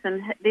horse,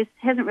 and there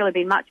hasn't really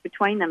been much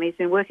between them. He's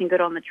been working good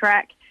on the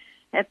track.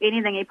 If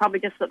anything, he probably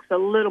just looks a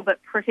little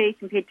bit pretty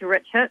compared to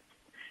Rich Hips.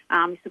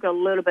 He's still got a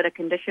little bit of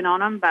condition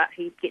on him, but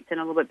he gets in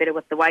a little bit better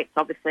with the weights,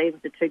 obviously,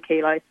 with the 2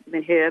 kilos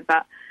than her.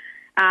 But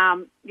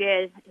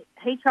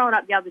he trialled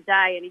up the other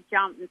day and he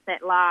jumped and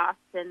sat last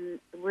and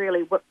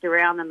really whipped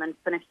around them and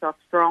finished off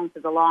strong to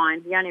the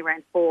line. He only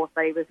ran 4th,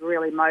 but he was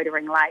really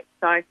motoring late.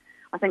 So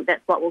I think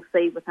that's what we'll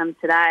see with him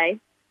today.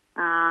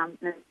 And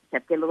just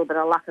have to get a little bit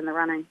of luck in the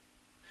running.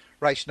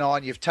 Race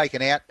 9, you've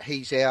taken out.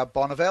 He's our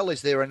Bonneville.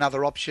 Is there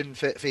another option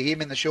for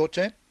him in the short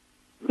term?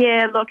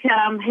 Yeah, look,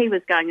 he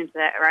was going into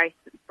that race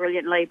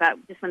brilliantly, but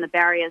just when the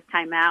barriers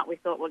came out, we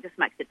thought, well, it just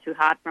makes it too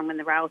hard for him when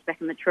the rail's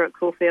back in the true at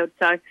Caulfield.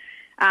 So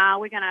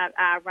we're going to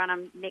run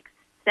him next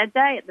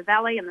Saturday at the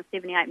Valley in the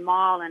 78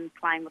 mile and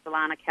playing with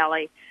Alana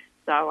Kelly.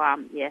 So,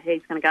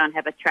 he's going to go and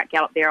have a track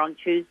gallop there on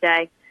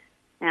Tuesday.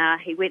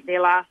 He went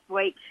there last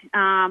week,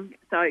 so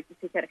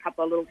he's had a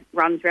couple of little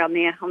runs around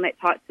there on that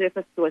tight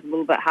surface. It's always a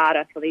little bit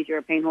harder for these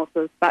European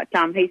horses, but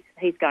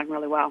he's going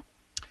really well.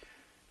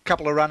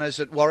 Couple of runners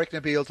at Warwick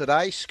Nabil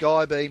today,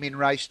 Skybeam in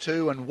race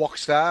 2 and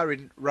Walkstar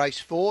in race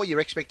 4. Your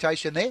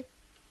expectation there?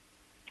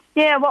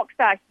 Yeah,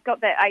 Walkstar, she's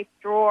got that 8th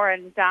draw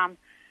and,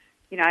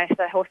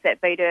 the horse that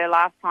beat her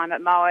last time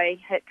at Moe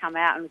had come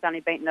out and was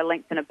only beaten a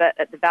length and a bit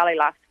at the Valley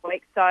last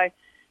week. So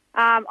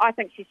I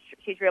think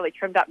she's really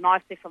trimmed up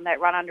nicely from that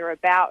run under her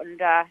belt and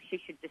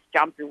she should just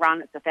jump and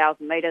run. It's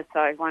 1,000 metres,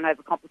 so it won't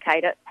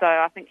overcomplicate it. So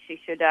I think she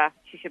should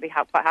be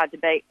quite hard to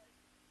beat.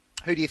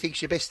 Who do you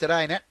think's your best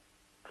today, Nat?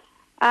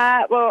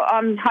 Well,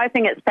 I'm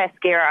hoping it's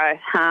Pasquero,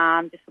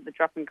 just with the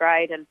drop in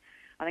grade, and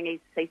I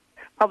think he's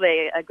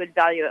probably a good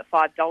value at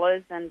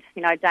 $5. And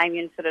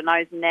Damien sort of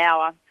knows him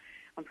now.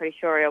 I'm pretty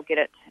sure he'll get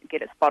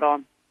it spot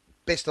on.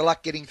 Best of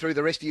luck getting through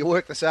the rest of your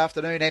work this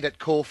afternoon and at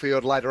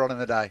Caulfield later on in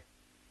the day.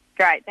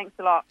 Great, thanks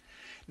a lot.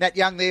 Nat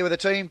Young there with the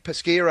team.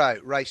 Pasquero,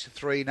 race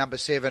 3, number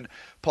 7,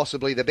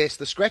 possibly the best.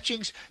 The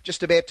scratchings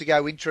just about to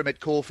go interim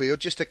at Caulfield.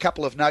 Just a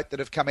couple of note that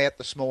have come out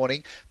this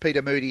morning.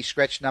 Peter Moody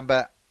scratched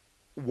number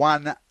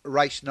 1,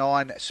 race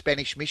 9,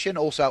 Spanish Mission.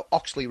 Also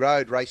Oxley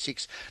Road, race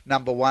 6,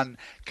 number 1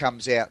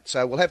 comes out.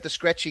 So we'll have the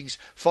scratchings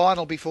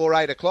final before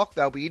 8 o'clock.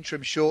 They'll be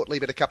interim shortly,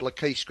 but a couple of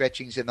key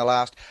scratchings in the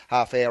last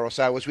half hour or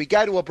so. As we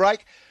go to a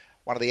break,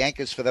 one of the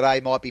anchors for the day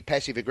might be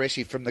Passive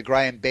Aggressive from the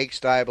Graham Begg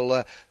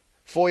stable.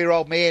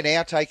 4-year-old mare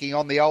now taking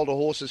on the older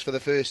horses for the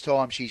first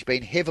time. She's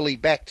been heavily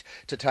backed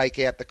to take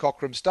out the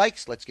Cochrane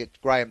Stakes. Let's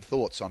get Graham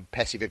thoughts on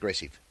Passive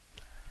Aggressive.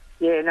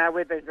 Yeah, no,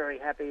 we've been very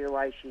happy the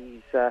way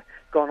she's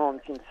gone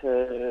on since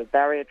her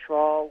barrier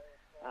trial.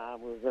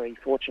 We were very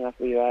fortunate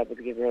we were able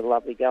to give her a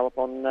lovely gallop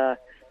on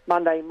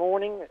Monday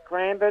morning at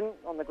Cranbourne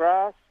on the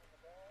grass,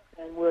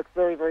 and worked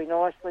very, very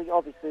nicely.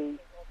 Obviously,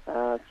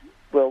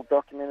 well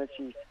documented,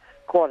 she's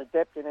quite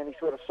adept in any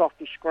sort of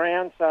softish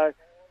ground, so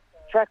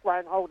track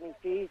won't hold any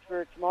fears for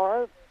her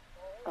tomorrow.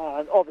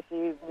 Obviously,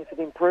 even if it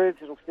improves,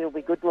 it'll still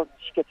be good. Look,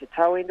 she gets a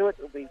toe into it,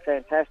 it'll be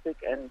fantastic.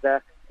 And,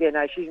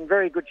 she's in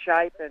very good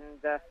shape,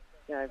 and,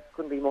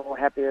 couldn't be more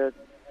happier,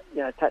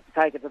 to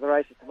take it to the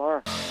races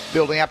tomorrow.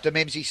 Building up to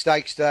Memsie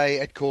Stakes Day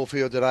at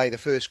Caulfield today, the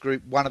first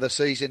Group 1 of the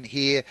season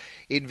here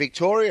in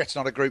Victoria. It's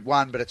not a Group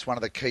 1, but it's one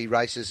of the key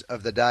races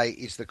of the day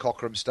is the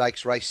Cochrane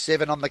Stakes, race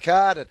 7 on the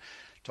card. And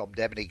Tom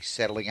Dabney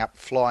settling up,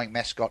 Flying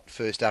Mascot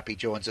first up. He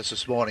joins us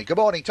this morning. Good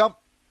morning, Tom.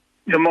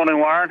 Good morning,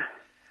 Warren.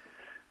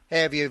 How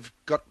have you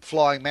got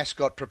Flying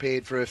Mascot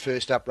prepared for her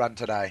first up run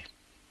today?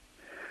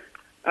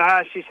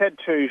 She's had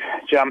 2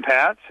 jump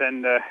outs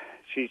and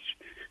she's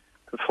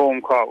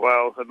performed quite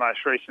well. The most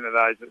recent of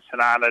those at St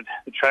Arnaud.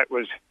 The track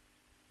was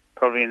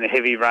probably in the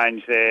heavy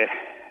range there,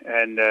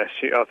 and I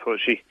thought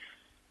she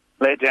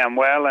let down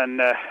well and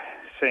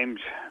seems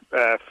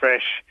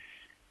fresh.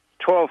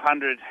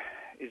 1200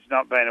 has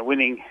not been a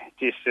winning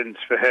distance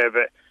for her,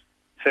 but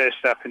first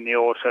up in the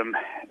autumn,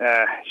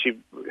 she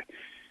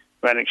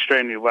ran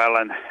extremely well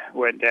and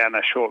went down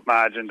a short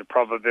margin to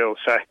Probabile.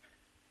 So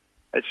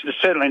it's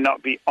certainly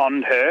not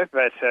beyond her,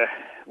 but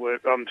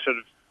I'm sort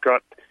of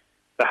got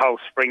the whole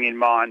spring in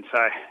mind. So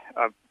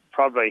I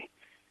probably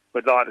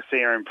would like to see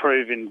her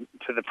improve into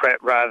the prep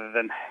rather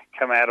than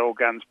come out all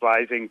guns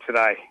blazing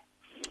today.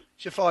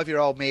 She's a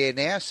 5-year-old mare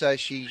now, so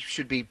she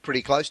should be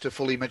pretty close to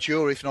fully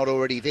mature, if not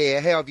already there.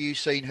 How have you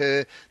seen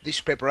her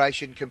this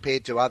preparation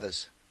compared to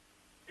others?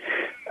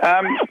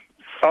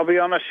 I'll be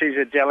honest, she's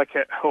a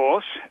delicate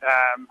horse,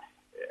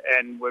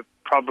 and we've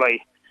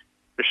probably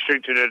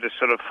restricted her to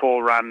sort of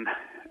 4-run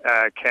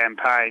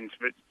campaigns,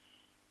 but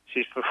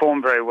she's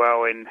performed very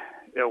well in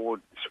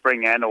Elwood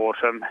spring and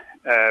autumn,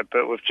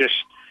 but we've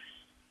just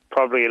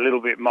probably a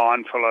little bit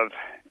mindful of,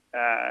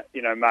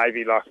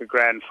 maybe like a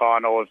grand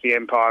final of the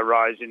Empire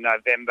Rose in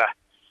November.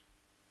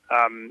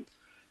 I'm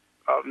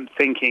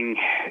thinking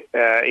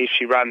if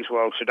she runs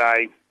well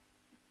today,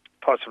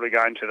 possibly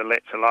going to the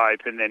Let's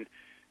Elope and then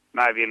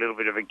maybe a little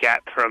bit of a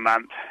gap for a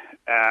month,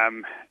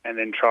 and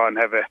then try and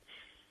have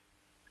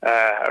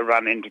a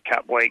run into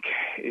Cup Week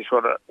is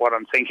what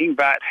I'm thinking.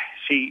 But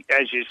she,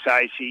 as you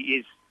say, she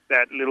is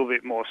that little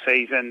bit more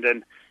seasoned,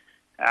 and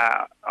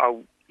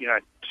I'll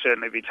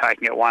certainly be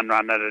taking it one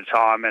run at a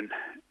time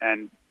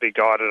and be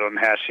guided on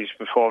how she's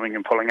performing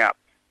and pulling up.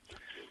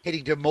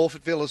 Heading to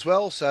Morphettville as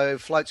well, so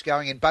floats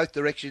going in both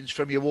directions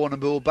from your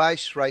Warrnambool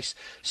base. Race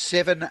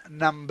 7,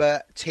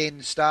 number 10,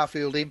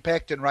 Starfield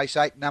Impact, and race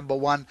 8, number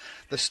 1,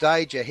 The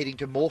Stager. Heading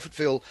to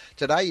Morphettville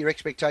today. Your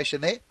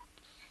expectation there?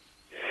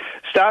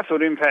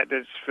 Starfield Impact,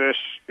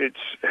 it's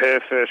her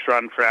first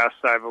run for our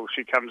stable.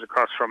 She comes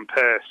across from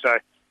Perth, so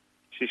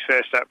she's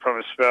first up from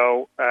a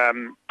spell.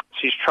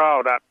 She's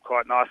trialled up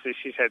quite nicely.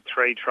 She's had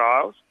 3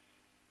 trials.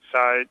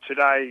 So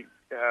today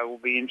will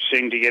be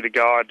interesting to get a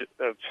guide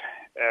of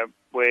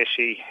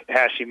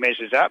how she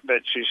measures up,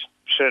 but she's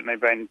certainly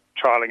been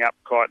trialling up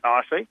quite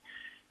nicely.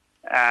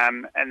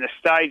 And the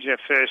Stager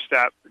first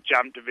up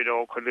jumped a bit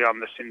awkwardly on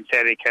the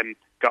synthetic and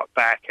got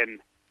back, and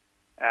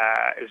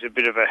it was a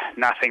bit of a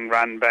nothing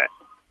run, but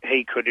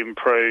he could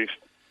improve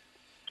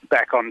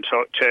back on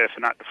turf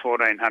and up to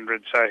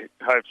 1400, so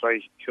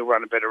hopefully he'll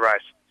run a better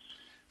race.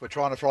 We're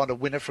trying to find a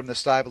winner from the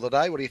stable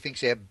today. What do you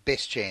think's our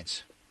best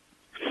chance?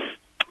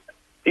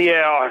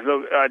 Yeah,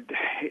 look,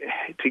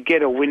 to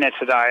get a winner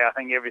today, I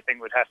think everything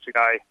would have to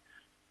go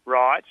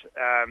right.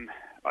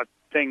 I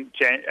think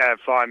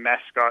Flying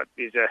Mascot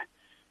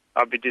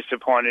I'd be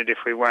disappointed if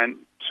we weren't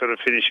sort of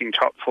finishing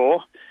top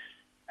 4.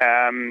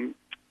 And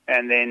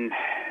then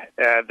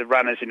the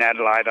runners in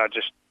Adelaide,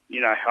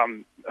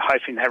 I'm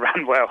hoping they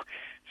run well.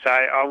 So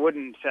I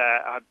wouldn't,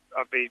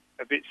 I'd be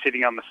a bit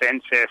sitting on the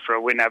fence there for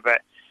a winner,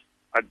 but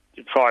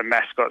Flying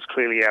Mascot's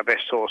clearly our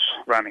best horse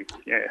running,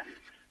 yeah.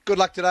 Good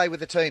luck today with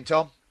the team,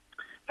 Tom.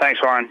 Thanks,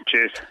 Warren.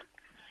 Cheers.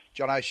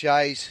 John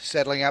O'Shea's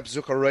settling up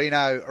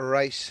Zuccarino,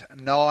 race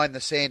 9,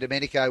 the San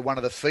Domenico, one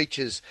of the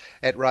features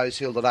at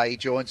Rosehill today. He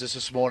joins us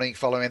this morning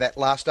following that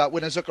last start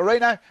winner,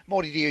 Zuccarino.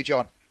 Morning to you,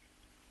 John.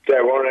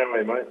 G'day, Warren. How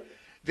are you, mate?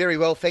 Very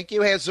well, thank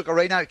you. How's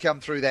Zuccarino come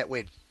through that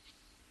win?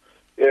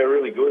 Yeah,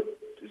 really good.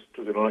 Just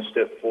took a nice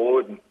step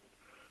forward,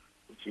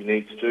 which he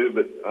needs to,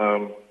 but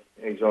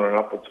he's on an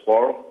upward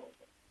spiral.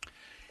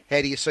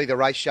 How do you see the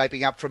race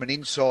shaping up from an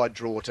inside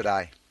draw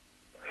today?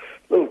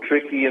 A little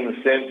tricky in the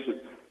sense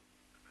that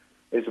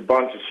there's a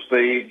bunch of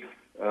speed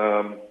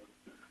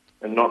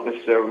and not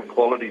necessarily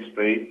quality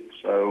speed.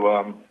 So,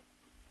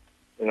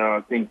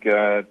 I think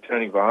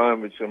turning for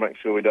home, we're just going to make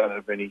sure we don't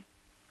have any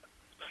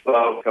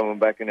slow coming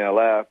back in our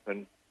lap.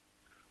 And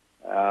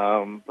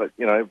but,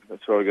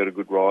 that's why we got a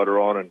good rider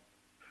on, and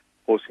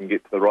horse can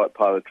get to the right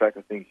part of the track.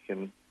 I think he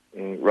can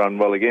run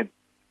well again.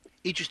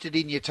 Interested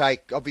in your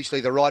take. Obviously,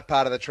 the right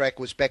part of the track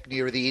was back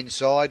nearer the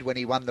inside when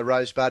he won the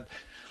Rosebud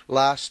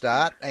last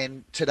start.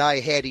 And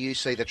today, how do you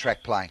see the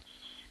track playing?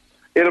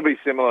 It'll be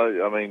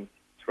similar. I mean,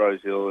 it's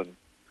Rose Hill and,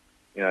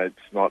 it's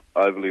not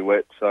overly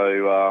wet,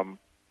 so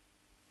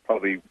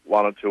probably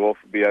one or two off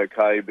would be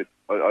okay, but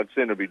I'd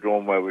sooner be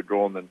drawn where we're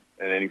drawn than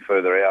any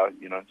further out,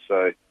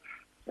 so...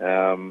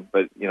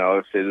 but,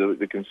 I've said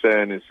the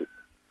concern is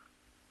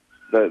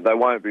that they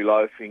won't be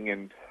loafing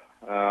and,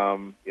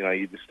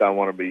 you just don't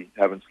want to be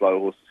having slow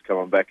horses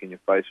coming back in your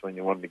face when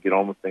you want to get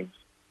on with things.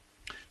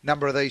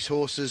 Number of these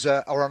horses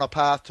are on a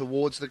path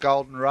towards the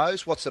Golden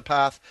Rose. What's the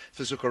path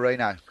for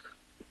Zuccarino?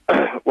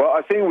 Well,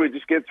 I think we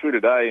just get through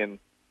today and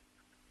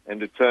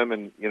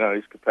determine,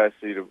 his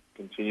capacity to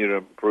continue to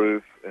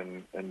improve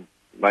and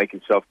make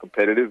himself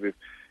competitive.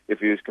 If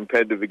he was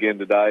competitive again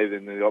today,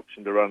 then the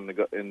option to run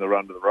in the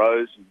run to the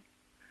Rose,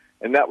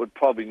 and that would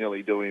probably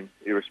nearly do him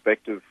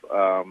irrespective.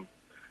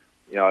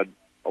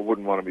 I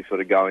wouldn't want to be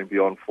sort of going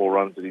beyond 4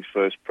 runs at his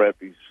first prep.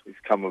 He's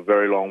come a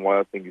very long way.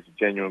 I think he's a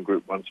genuine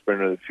Group 1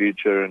 sprinter of the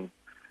future, and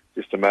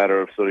just a matter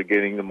of sort of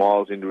getting the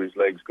miles into his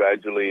legs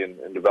gradually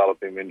and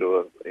develop him into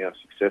a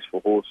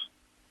successful horse.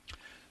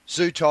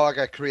 Zoo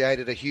Tiger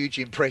created a huge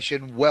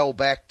impression, well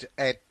backed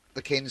at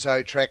the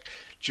Kenzo track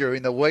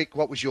during the week.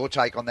 What was your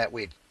take on that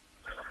win?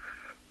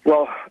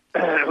 Well,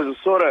 it was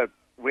a sort of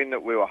win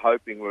that we were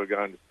hoping we were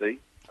going to see.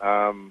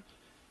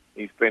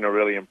 He's been a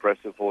really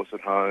impressive horse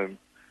at home.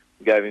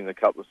 Gave him a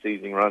couple of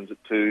seasoning runs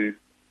at 2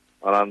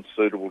 on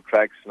unsuitable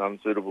tracks and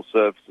unsuitable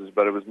surfaces,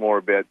 but it was more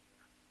about,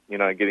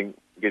 getting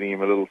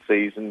him a little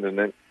seasoned, and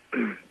then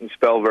he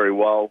spelled very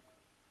well,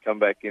 come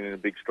back in a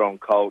big, strong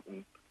colt,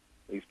 and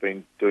he's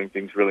been doing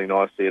things really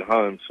nicely at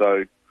home.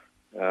 So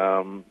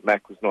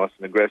Mac was nice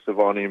and aggressive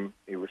on him.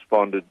 He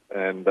responded,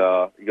 and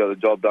he got the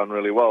job done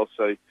really well.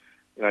 So,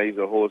 he's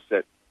a horse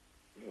that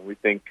we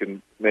think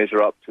can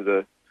measure up to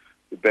the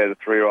better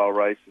 3-year-old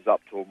races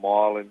up to a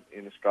mile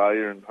in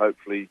Australia, and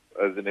hopefully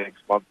over the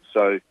next month or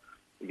so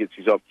he gets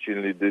his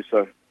opportunity to do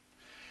so.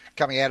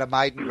 Coming out of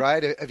maiden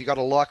grade, have you got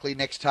a likely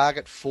next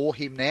target for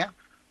him now?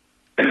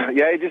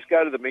 Yeah, you just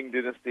go to the Ming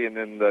Dynasty and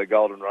then the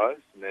Golden Rose,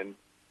 and then,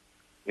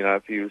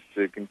 if he was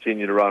to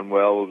continue to run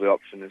well, the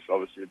option is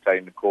obviously to take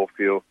him to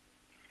Caulfield.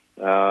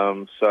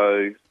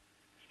 So,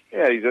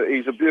 yeah,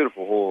 he's a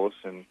beautiful horse,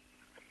 and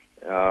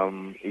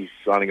he's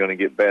only going to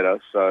get better,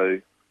 so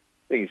I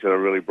think he's got a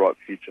really bright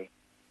future.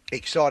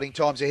 Exciting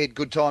times ahead.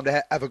 Good time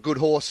to have a good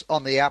horse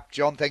on the up.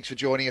 John, thanks for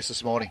joining us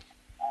this morning.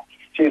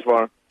 Cheers,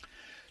 Warren.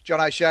 John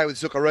O'Shea with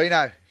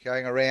Zuccarino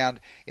going around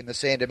in the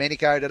San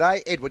Domenico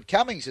today. Edward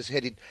Cummings has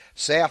headed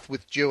south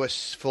with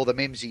Jewis for the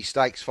Memsie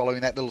Stakes following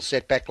that little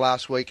setback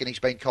last week, and he's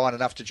been kind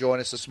enough to join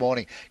us this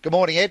morning. Good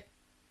morning, Ed.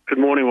 Good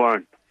morning,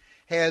 Warren.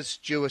 How's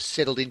Jewis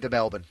settled into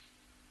Melbourne?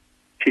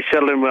 She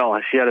settled in well.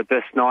 She had her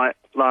best night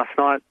last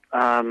night,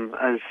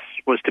 as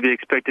was to be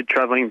expected,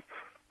 travelling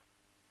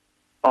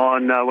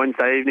on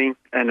Wednesday evening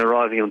and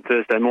arriving on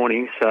Thursday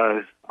morning.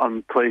 So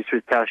I'm pleased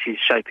with how she's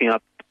shaping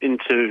up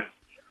into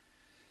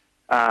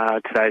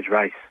today's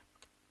race.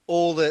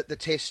 All the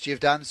tests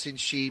you've done since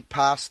she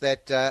passed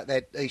that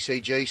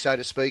ECG, so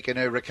to speak, and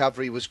her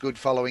recovery was good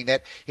following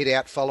that hit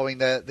out following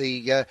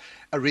the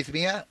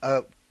arrhythmia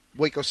a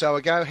week or so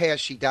ago. How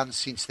has she done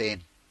since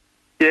then?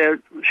 Yeah,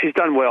 she's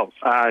done well.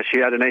 She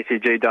had an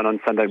ECG done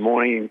on Sunday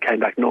morning and came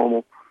back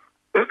normal.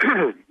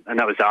 And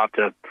that was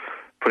after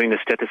putting the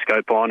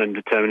stethoscope on and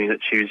determining that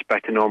she was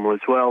back to normal as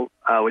well.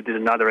 We did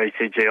another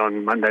ECG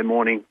on Monday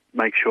morning,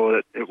 make sure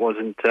that it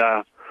wasn't,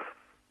 that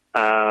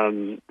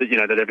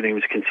everything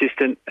was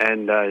consistent,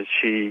 and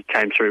she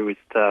came through with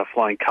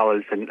flying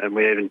colours, and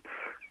we even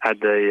had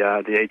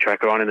the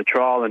E-Tracker on in the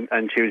trial,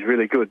 and she was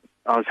really good.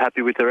 I was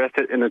happy with her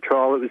effort in the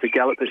trial. It was a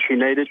gallop that she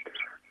needed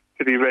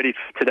to be ready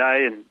for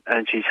today,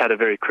 and she's had a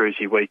very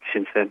cruisy week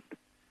since then.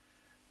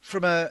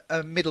 From a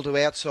middle to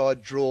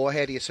outside draw,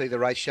 how do you see the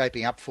race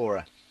shaping up for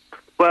her?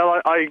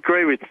 Well, I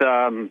agree with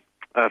a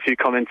few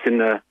comments in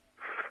the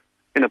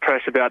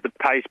press about the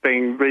pace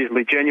being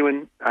reasonably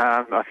genuine.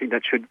 I think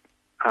that should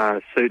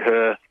suit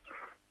her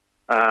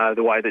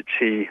the way that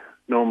she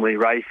normally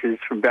races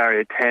from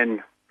barrier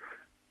 10.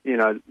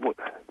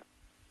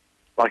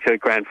 Like her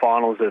grand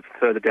finals are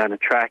further down the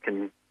track,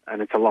 and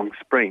it's a long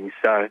spring.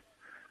 So,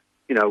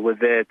 we're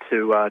there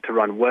to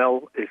run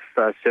well. If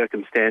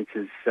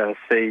circumstances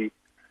see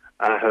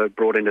her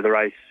brought into the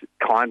race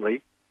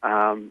kindly,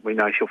 we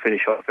know she'll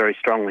finish off very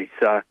strongly.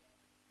 So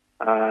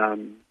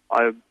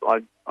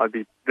I'd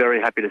be very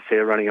happy to see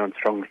her running on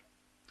strongly.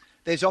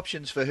 There's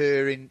options for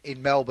her in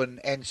Melbourne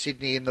and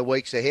Sydney in the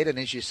weeks ahead, and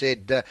as you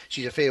said,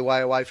 she's a fair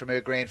way away from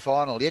her grand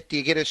final yet. Do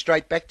you get her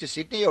straight back to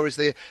Sydney, or is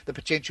there the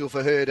potential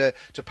for her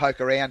to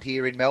poke around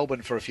here in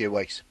Melbourne for a few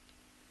weeks?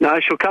 No,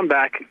 she'll come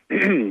back.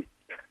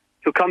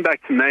 She'll come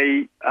back to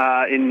me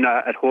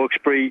at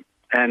Hawkesbury,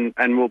 and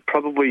we'll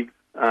probably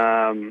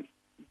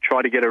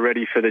try to get her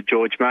ready for the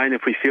George Main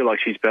if we feel like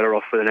she's better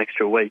off with an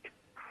extra week,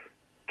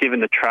 given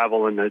the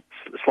travel and the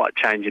slight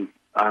change in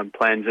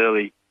plans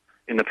early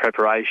in the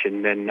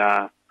preparation. Then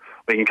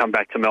we can come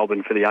back to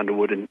Melbourne for the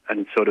Underwood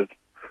and sort of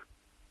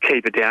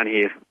keep it down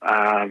here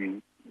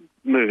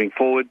moving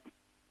forward.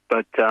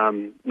 But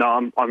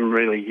no, I'm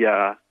really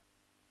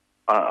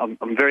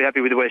I'm very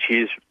happy with where she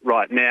is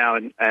right now,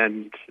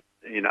 and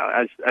you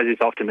know, as is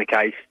often the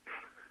case,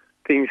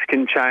 things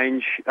can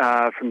change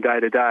from day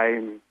to day,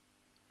 and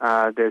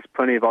there's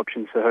plenty of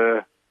options for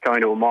her.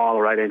 Going to a mile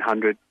or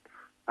 1800,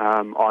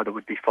 either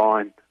would be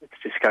fine. It's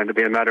just going to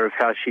be a matter of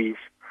how she's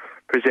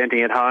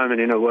presenting at home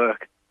and in her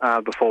work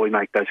before we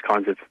make those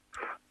kinds of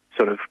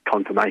sort of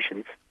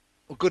confirmations.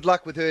 Well, good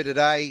luck with her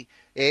today,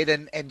 Ed,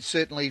 and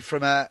certainly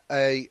from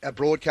a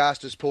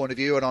broadcaster's point of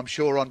view, and I'm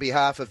sure on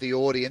behalf of the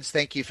audience,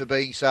 thank you for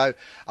being so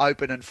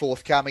open and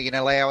forthcoming and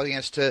allowing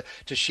us to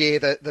share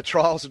the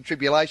trials and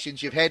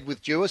tribulations you've had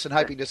with Duais, and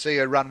hoping to see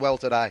her run well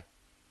today.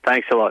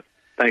 Thanks a lot.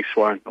 Thanks,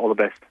 Warren. All the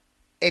best.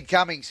 Ed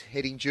Cummings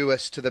heading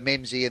Duais to the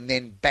Memsie and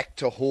then back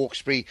to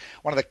Hawkesbury.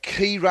 One of the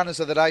key runners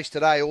of the race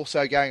today,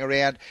 also going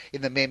around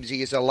in the Memsie,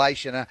 is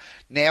Elation, a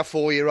now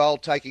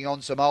 4-year-old taking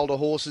on some older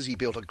horses. He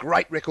built a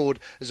great record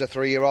as a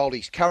 3-year-old.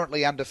 He's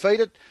currently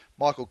undefeated.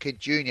 Michael Kent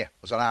Jr.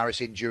 was on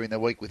RSN during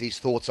the week with his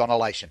thoughts on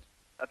Elation.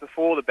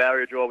 Before, the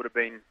barrier draw would have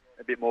been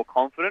a bit more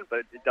confident, but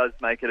it does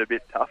make it a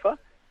bit tougher.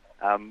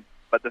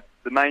 But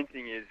the main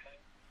thing is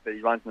that he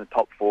runs in the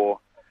top 4,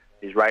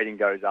 his rating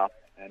goes up,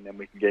 and then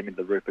we can get him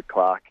into the Rupert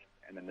Clark,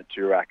 and then the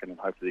Durack, and then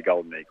hopefully the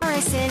Golden Eagle.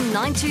 RSN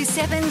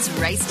 927's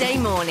Race Day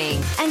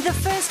Morning. And the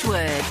first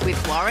word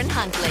with Warren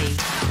Huntley.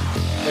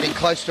 Getting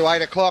close to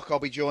 8 o'clock, I'll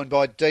be joined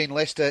by Dean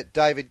Lester,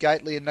 David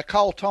Gately and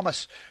Nicole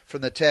Thomas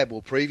from the Tab.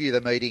 We'll preview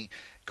the meeting,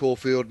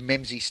 Caulfield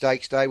Memsie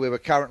Stakes Day, where we're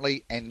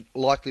currently and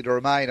likely to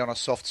remain on a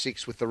soft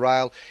 6 with the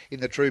rail in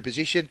the true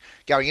position.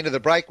 Going into the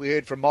break, we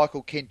heard from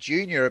Michael Kent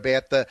Jr.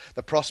 about the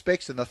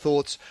prospects and the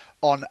thoughts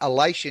on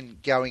Elation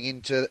going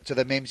into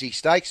the Memsie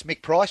Stakes.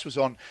 Mick Price was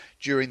on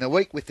during the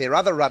week with their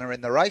other runner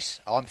in the race.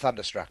 I'm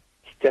thunderstruck.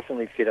 He's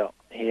definitely fitter.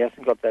 He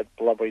hasn't got that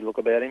blubbery look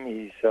about him.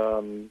 He's, he'll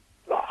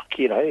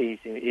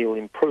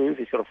improve.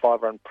 He's got a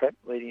 5-run prep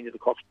leading into the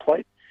Cox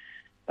Plate.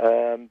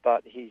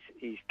 But he's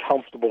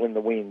comfortable in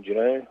the wind, you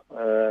know.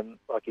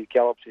 Like he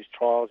gallops his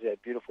trials, he had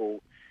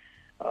beautiful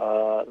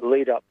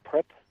lead-up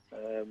prep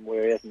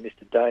where he hasn't missed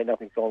a day,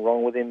 nothing's gone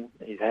wrong with him.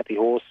 He's a happy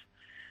horse.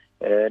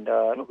 And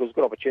look, it was a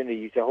good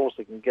opportunity. He's a horse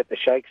that can get the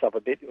shakes up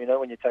a bit, you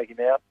know, when you take him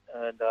out.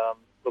 And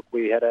look,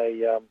 we had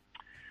a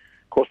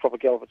course proper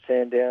gallop at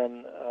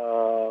Sandown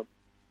a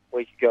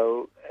week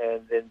ago,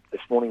 and then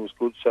this morning was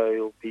good, so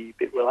he'll be a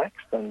bit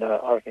relaxed. And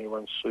I reckon he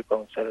runs super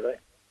on Saturday.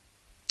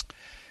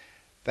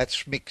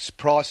 That's Mick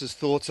Price's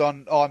thoughts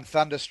on I'm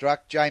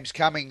thunderstruck. James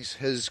Cummings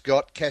has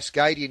got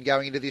Cascadian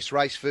going into this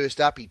race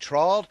first up. He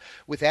trialled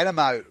with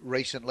Animo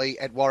recently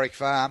at Warwick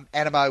Farm.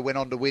 Animo went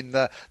on to win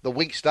the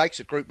Wink Stakes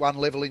at Group 1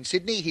 level in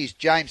Sydney. Here's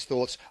James'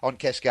 thoughts on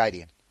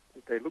Cascadian.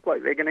 They look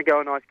like they're going to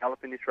go a nice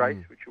gallop in this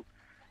race, which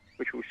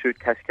will suit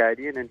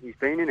Cascadian. And he's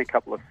been in a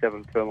couple of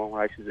 7 furlong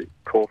races at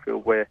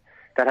Caulfield where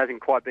that hasn't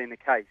quite been the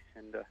case.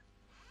 And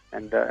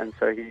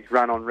so he's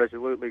run on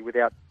resolutely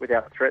without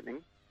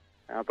threatening.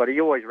 But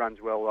he always runs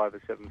well over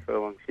 7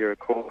 furlongs here at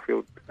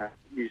Caulfield.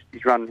 He's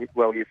run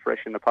well here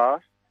fresh in the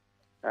past.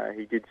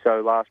 He did so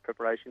last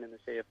preparation in the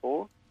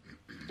CF4.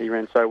 He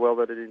ran so well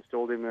that it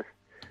installed him as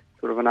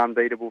sort of an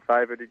unbeatable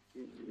favourite,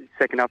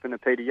 second up in the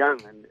Peter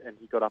Young, and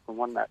he got up and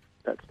won that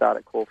start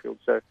at Caulfield.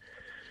 So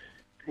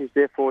he's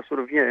therefore sort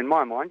of, in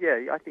my mind,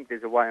 I think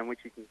there's a way in which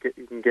he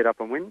can get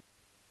up and win.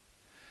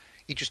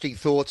 Interesting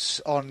thoughts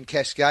on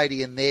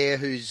Cascadian there,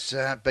 who's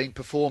been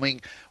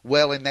performing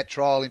well in that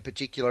trial, in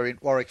particular in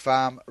Warwick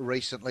Farm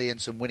recently,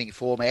 and some winning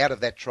form out of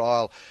that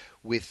trial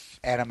with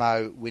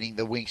Animo winning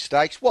the Wink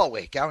Stakes. While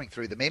we're going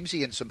through the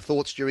Memsie and some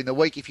thoughts during the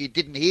week, if you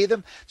didn't hear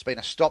them, it's been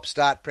a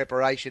stop-start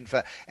preparation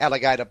for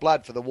Alligator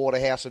Blood for the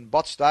Waterhouse and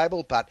Bott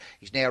Stable, but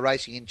he's now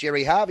racing in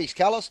Jerry Harvey's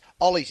colours.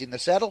 Ollie's in the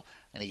saddle,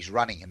 and he's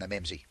running in the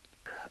Memsie.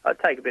 I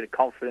take a bit of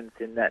confidence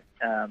in that.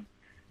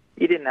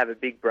 He didn't have a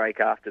big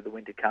break after the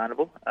Winter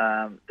Carnival.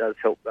 Does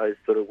help those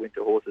sort of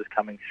winter horses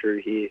coming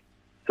through here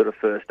sort of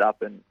first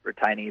up and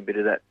retaining a bit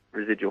of that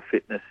residual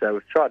fitness. So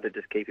we've tried to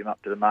just keep him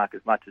up to the mark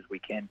as much as we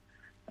can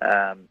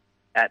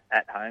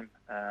at home.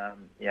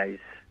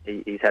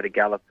 He's had a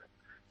gallop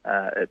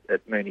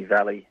at Moonee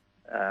Valley,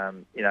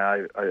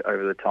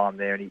 over the time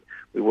there, and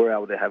we were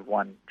able to have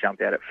one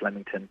jump out at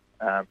Flemington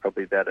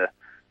probably about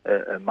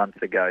a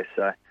month ago.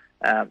 So.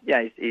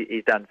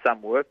 He's done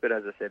some work, but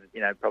as I said,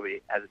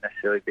 probably hasn't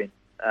necessarily been,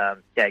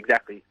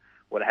 exactly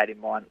what I had in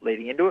mind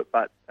leading into it.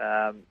 But,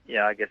 I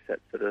guess that's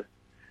sort of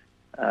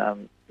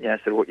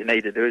what you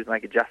need to do is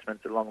make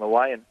adjustments along the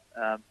way, and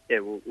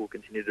we'll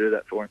continue to do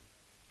that for him.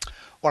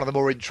 One of the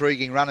more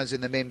intriguing runners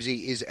in the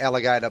Memsie is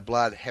Alligator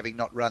Blood, having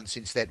not run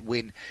since that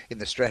win in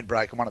the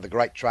Stradbroke, and one of the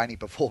great training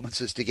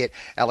performances to get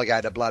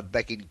Alligator Blood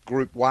back in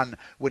Group 1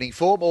 winning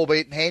form,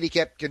 albeit in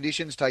handicapped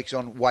conditions, takes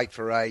on Weight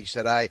for Age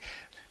today.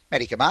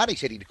 Matty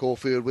Kamani's heading to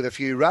Caulfield with a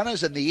few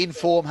runners, and the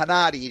in-form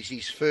Hanardi is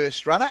his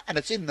first runner, and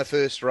it's in the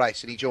first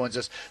race, and he joins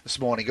us this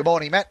morning. Good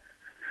morning, Matt.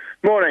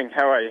 Morning,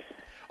 how are you?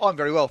 I'm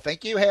very well,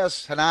 thank you.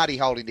 How's Hanardi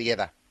holding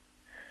together?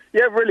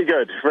 Yeah, really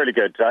good, really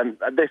good.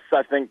 This,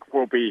 I think,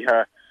 will be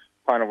her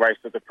final race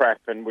of the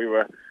prep, and we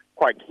were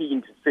quite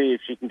keen to see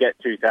if she can get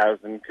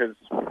 2,000, because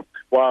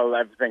while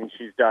everything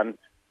she's done,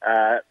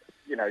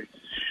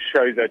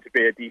 shows her to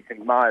be a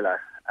decent miler.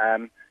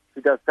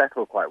 She does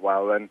settle quite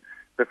well, and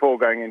before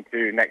going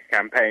into next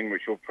campaign,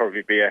 which will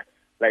probably be a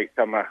late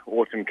summer,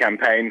 autumn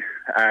campaign,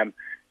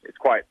 it's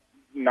quite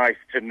nice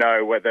to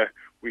know whether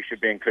we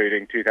should be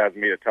including 2,000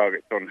 metre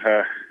targets on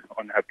her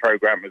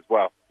programme as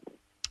well.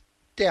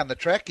 Down the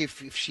track,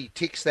 if she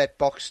ticks that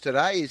box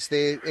today, is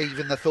there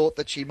even the thought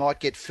that she might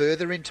get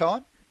further in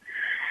time?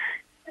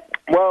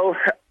 Well,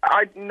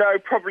 no,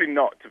 probably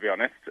not, to be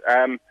honest.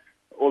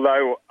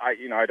 Although I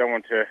don't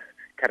want to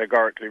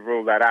categorically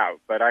rule that out,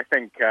 but I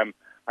think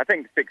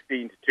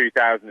 16 to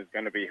 2,000 is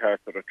going to be her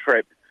sort of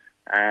trip,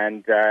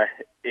 and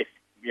if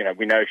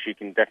we know she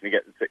can definitely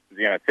get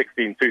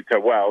 16 suits her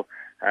well,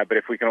 but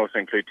if we can also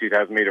include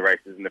 2,000 metre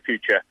races in the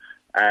future,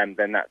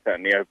 then that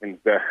certainly opens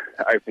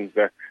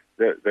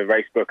the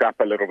race book up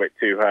a little bit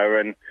to her,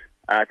 and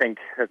I think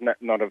there's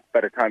not a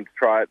better time to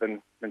try it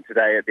than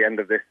today at the end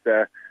of this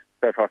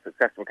so far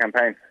successful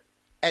campaign.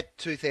 At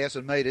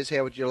 2,000 metres,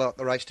 how would you like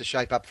the race to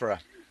shape up for her?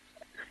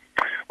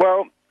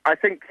 Well, I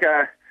think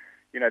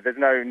there's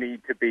no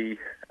need to be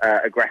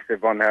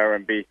aggressive on her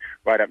and be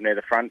right up near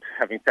the front.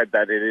 Having said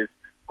that, it is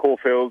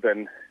Caulfield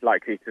and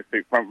likely to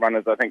suit front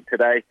runners, I think,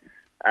 today.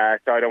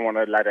 So I don't want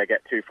to let her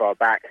get too far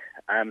back.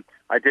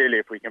 Ideally,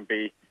 if we can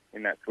be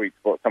in that sweet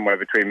spot somewhere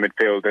between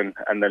midfield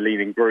and the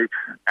leading group,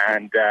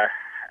 and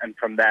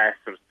from there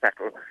sort of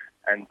settle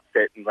and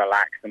sit and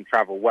relax and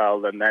travel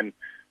well, and then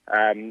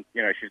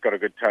she's got a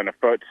good turn of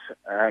foot.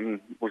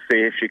 We'll see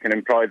if she can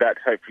employ that.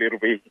 Hopefully it'll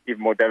be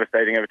even more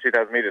devastating over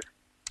 2,000 metres.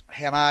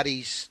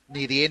 Hamadi's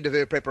near the end of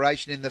her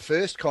preparation in the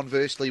first.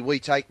 Conversely, We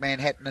Take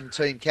Manhattan and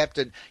team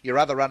captain, your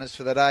other runners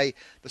for the day,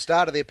 the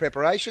start of their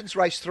preparations.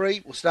 Race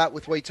 3, we'll start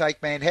with We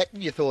Take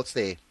Manhattan. Your thoughts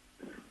there?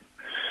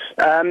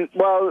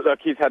 Well, look,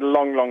 he's had a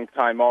long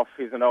time off.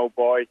 He's an old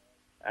boy,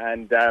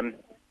 and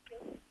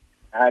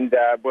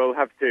we'll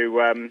have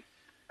to.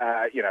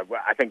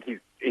 I think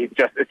it's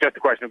just a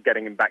question of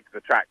getting him back to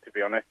the track, to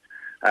be honest.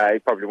 He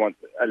probably wants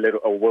a little,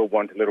 or will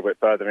want a little bit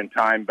further in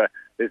time, but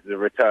this is a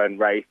return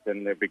race,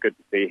 and it'll be good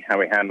to see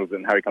how he handles it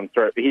and how he comes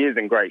through it. But he is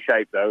in great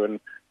shape, though, and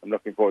I'm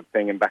looking forward to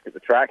seeing him back at the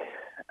track.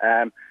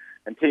 And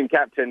team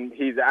captain,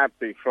 he's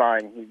absolutely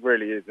flying. He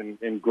really is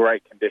in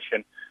great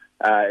condition.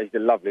 He's a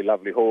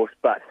lovely horse,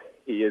 but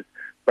he is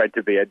bred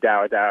to be a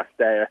dour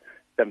stayer.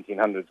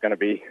 1,700 is going to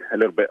be a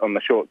little bit on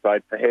the short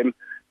side for him.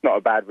 Not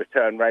a bad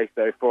return race,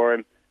 though, for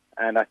him.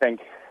 And I think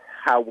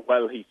how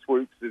well he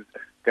swoops is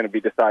going to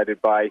be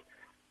decided by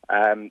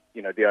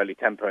the early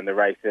tempo in the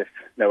race. If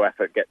No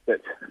Effort gets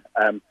it,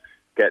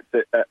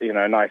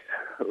 a nice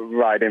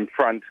ride in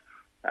front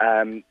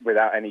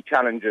without any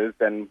challenges,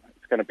 then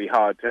it's going to be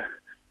hard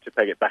to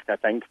peg it back, I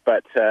think.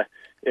 But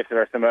if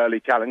there are some early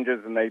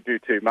challenges and they do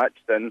too much,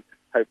 then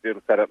hopefully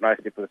it'll set up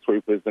nicely for the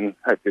swoopers, and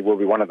hopefully we'll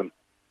be one of them.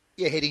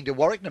 Yeah, heading to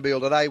Warwick,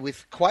 Nabil, today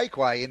with Quay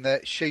Quay in the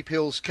Sheep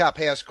Hills Cup.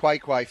 How's Quay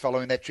Quay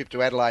following that trip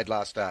to Adelaide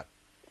last start?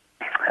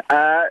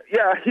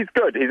 Yeah, he's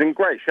good. He's in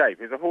great shape.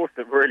 He's a horse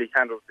that really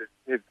handles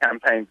his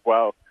campaigns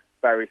well.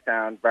 Very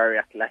sound, very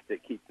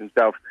athletic, keeps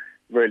himself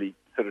really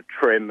sort of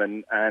trim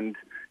and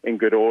in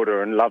good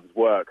order and loves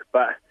work.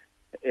 But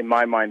in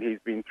my mind, he's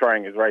been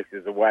throwing his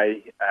races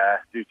away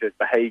due to his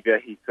behaviour.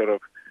 He sort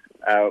of,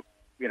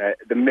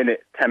 the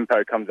minute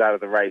tempo comes out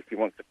of the race, he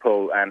wants to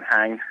pull and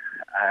hang.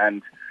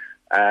 And,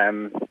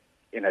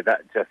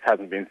 that just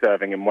hasn't been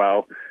serving him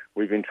well.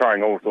 We've been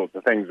trying all sorts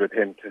of things with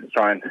him to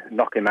try and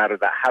knock him out of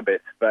that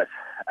habit, but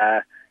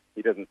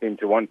he doesn't seem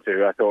to want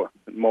to. I thought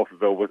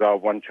Morphettville was our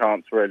one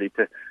chance, really,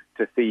 to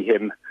see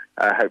him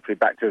hopefully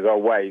back to his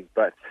old ways,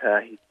 but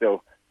he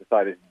still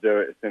decided to do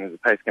it as soon as the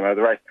pace came out of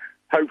the race.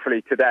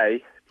 Hopefully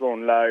today,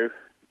 drawn low,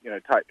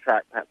 tight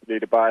track, perhaps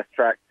leader bias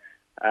track,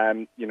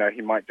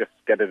 he might just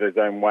get it his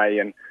own way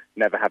and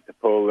never have to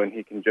pull, and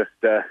he can just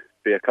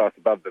be a class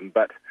above them.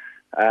 But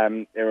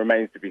it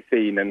remains to be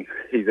seen, and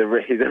he's a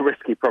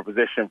risky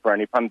proposition for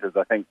any punters,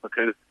 I think,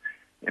 because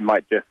he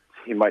might just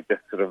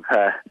sort of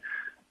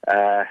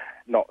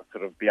not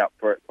sort of be up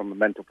for it from a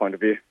mental point of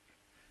view.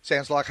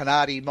 Sounds like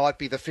Hanadi might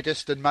be the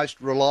fittest and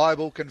most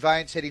reliable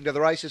conveyance heading to the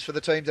races for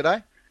the team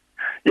today.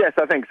 Yes,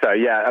 I think so.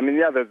 Yeah, I mean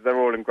the others, they're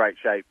all in great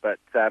shape, but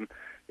a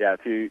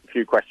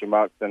few question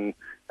marks, and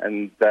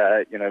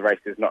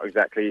races not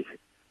exactly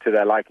to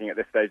their liking at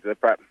this stage of the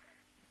prep.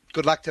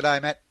 Good luck today,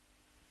 Matt.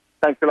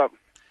 Thanks a lot.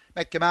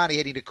 Matt Kamani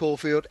heading to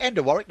Caulfield and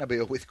to Warwick,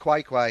 Nabil, with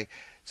Quay Quay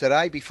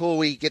today. Before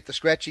we get the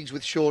scratchings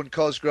with Sean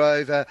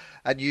Cosgrove, a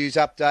news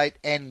update,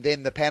 and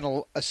then the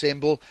panel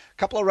assemble, a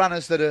couple of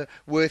runners that are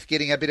worth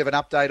getting a bit of an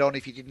update on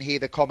if you didn't hear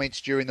the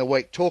comments during the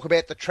week. Talk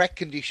about the track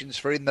conditions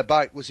for In the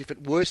Boat. Was if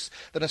it worse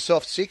than a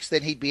soft 6,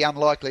 then he'd be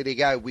unlikely to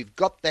go. We've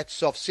got that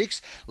soft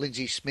 6.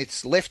 Lindsay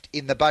Smith's left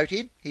In the Boat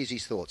in. Here's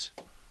his thoughts.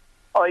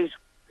 Oh, he's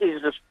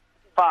as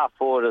far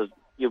forward as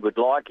you would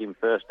like him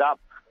first up.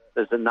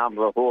 There's a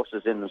number of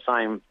horses in the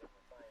same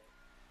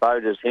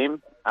boat as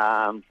him.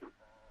 And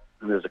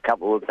there's a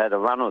couple who've had a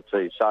run or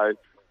two. So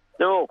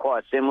they're all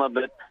quite similar.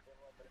 But,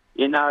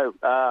 when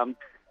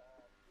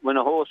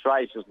a horse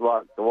races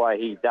like the way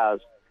he does,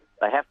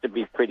 they have to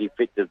be pretty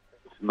fit to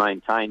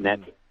maintain that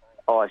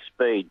high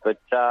speed. But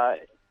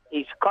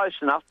he's close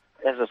enough.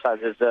 As I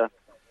say, there's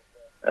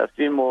a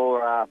few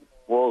more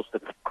walls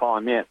to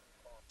climb yet.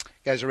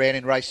 Goes around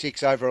in race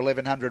 6 over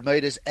 1,100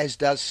 metres, as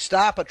does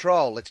Star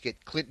Patrol. Let's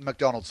get Clinton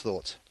McDonald's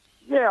thoughts.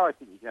 Yeah, I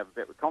think he can have a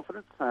bet with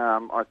confidence.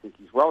 I think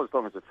he's well, as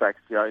long as the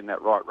track's in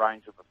that right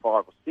range of the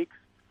 5 or 6.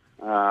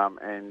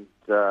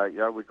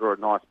 We draw a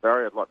nice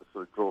barrier. I'd like to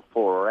sort of draw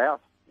 4 or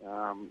out.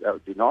 That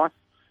would be nice.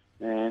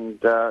 And,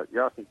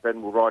 I think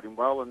Ben will ride him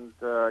well, and,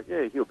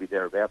 he'll be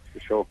thereabouts for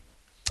sure.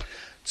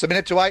 It's a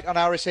minute to 8 on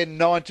RSN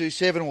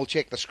 927. We'll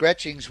check the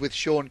scratchings with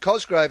Sean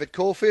Cosgrove at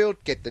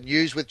Caulfield, get the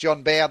news with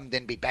John Bowden,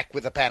 then be back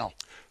with the panel.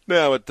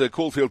 Now, at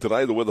Caulfield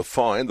today, the weather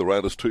fine. The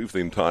rail is 2 for the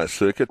entire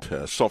circuit.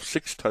 Soft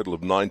 6, total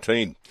of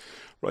 19.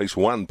 Race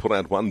 1, put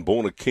out 1,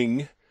 Born a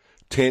King.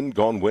 10,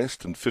 Gone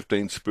West, and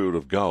 15, Spirit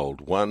of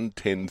Gold. 1,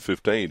 10,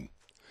 15.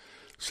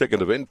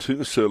 Second event,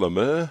 2, Sur La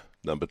Mer.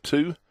 Number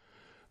 2.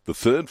 The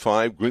third,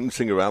 5,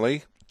 Grinsinger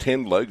Alley.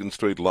 10, Logan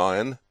Street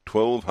Lion.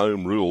 12,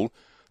 Home Rule.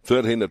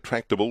 13,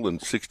 Attractable,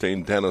 and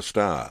 16, Dana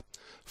Star.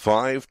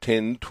 5,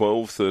 10,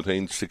 12,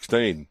 13,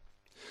 16.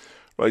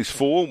 Race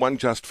 4, 1,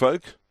 Just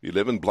Folk.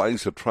 11,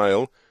 Blazer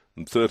Trail,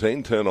 and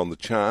 13, Turn on the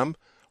Charm,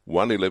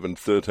 1, 11,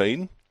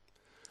 13.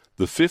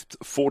 The fifth,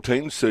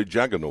 14, Sir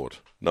Juggernaut,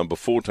 number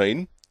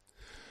 14.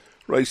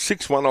 Race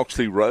 6, 1,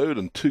 Oxley Road,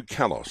 and 2,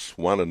 Kalos,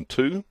 1 and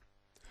 2.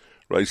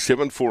 Race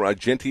 7, 4,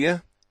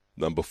 Argentia,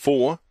 number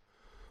 4.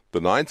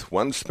 The ninth,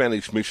 1,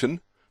 Spanish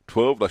Mission,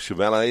 12, La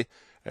Chevalier,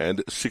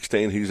 and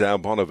 16, He's Our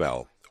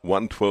Bonneval,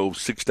 1, 12,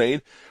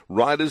 16.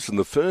 Riders in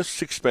the first,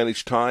 6,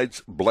 Spanish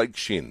Tides, Blake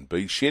Shin,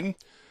 B. Shin.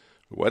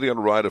 Waiting on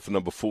a rider for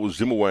number 4,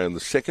 Zimmerway in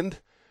the second.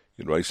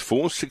 In race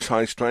 4, 6,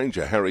 High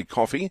Stranger, Harry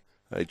Coffey,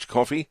 H.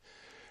 Coffey.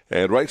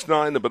 And race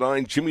 9, number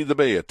 9, Jimmy the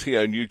Bear,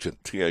 T.O.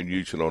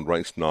 Nugent on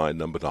race 9,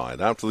 number 9.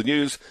 After the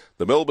news,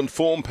 the Melbourne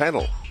Form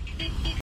panel.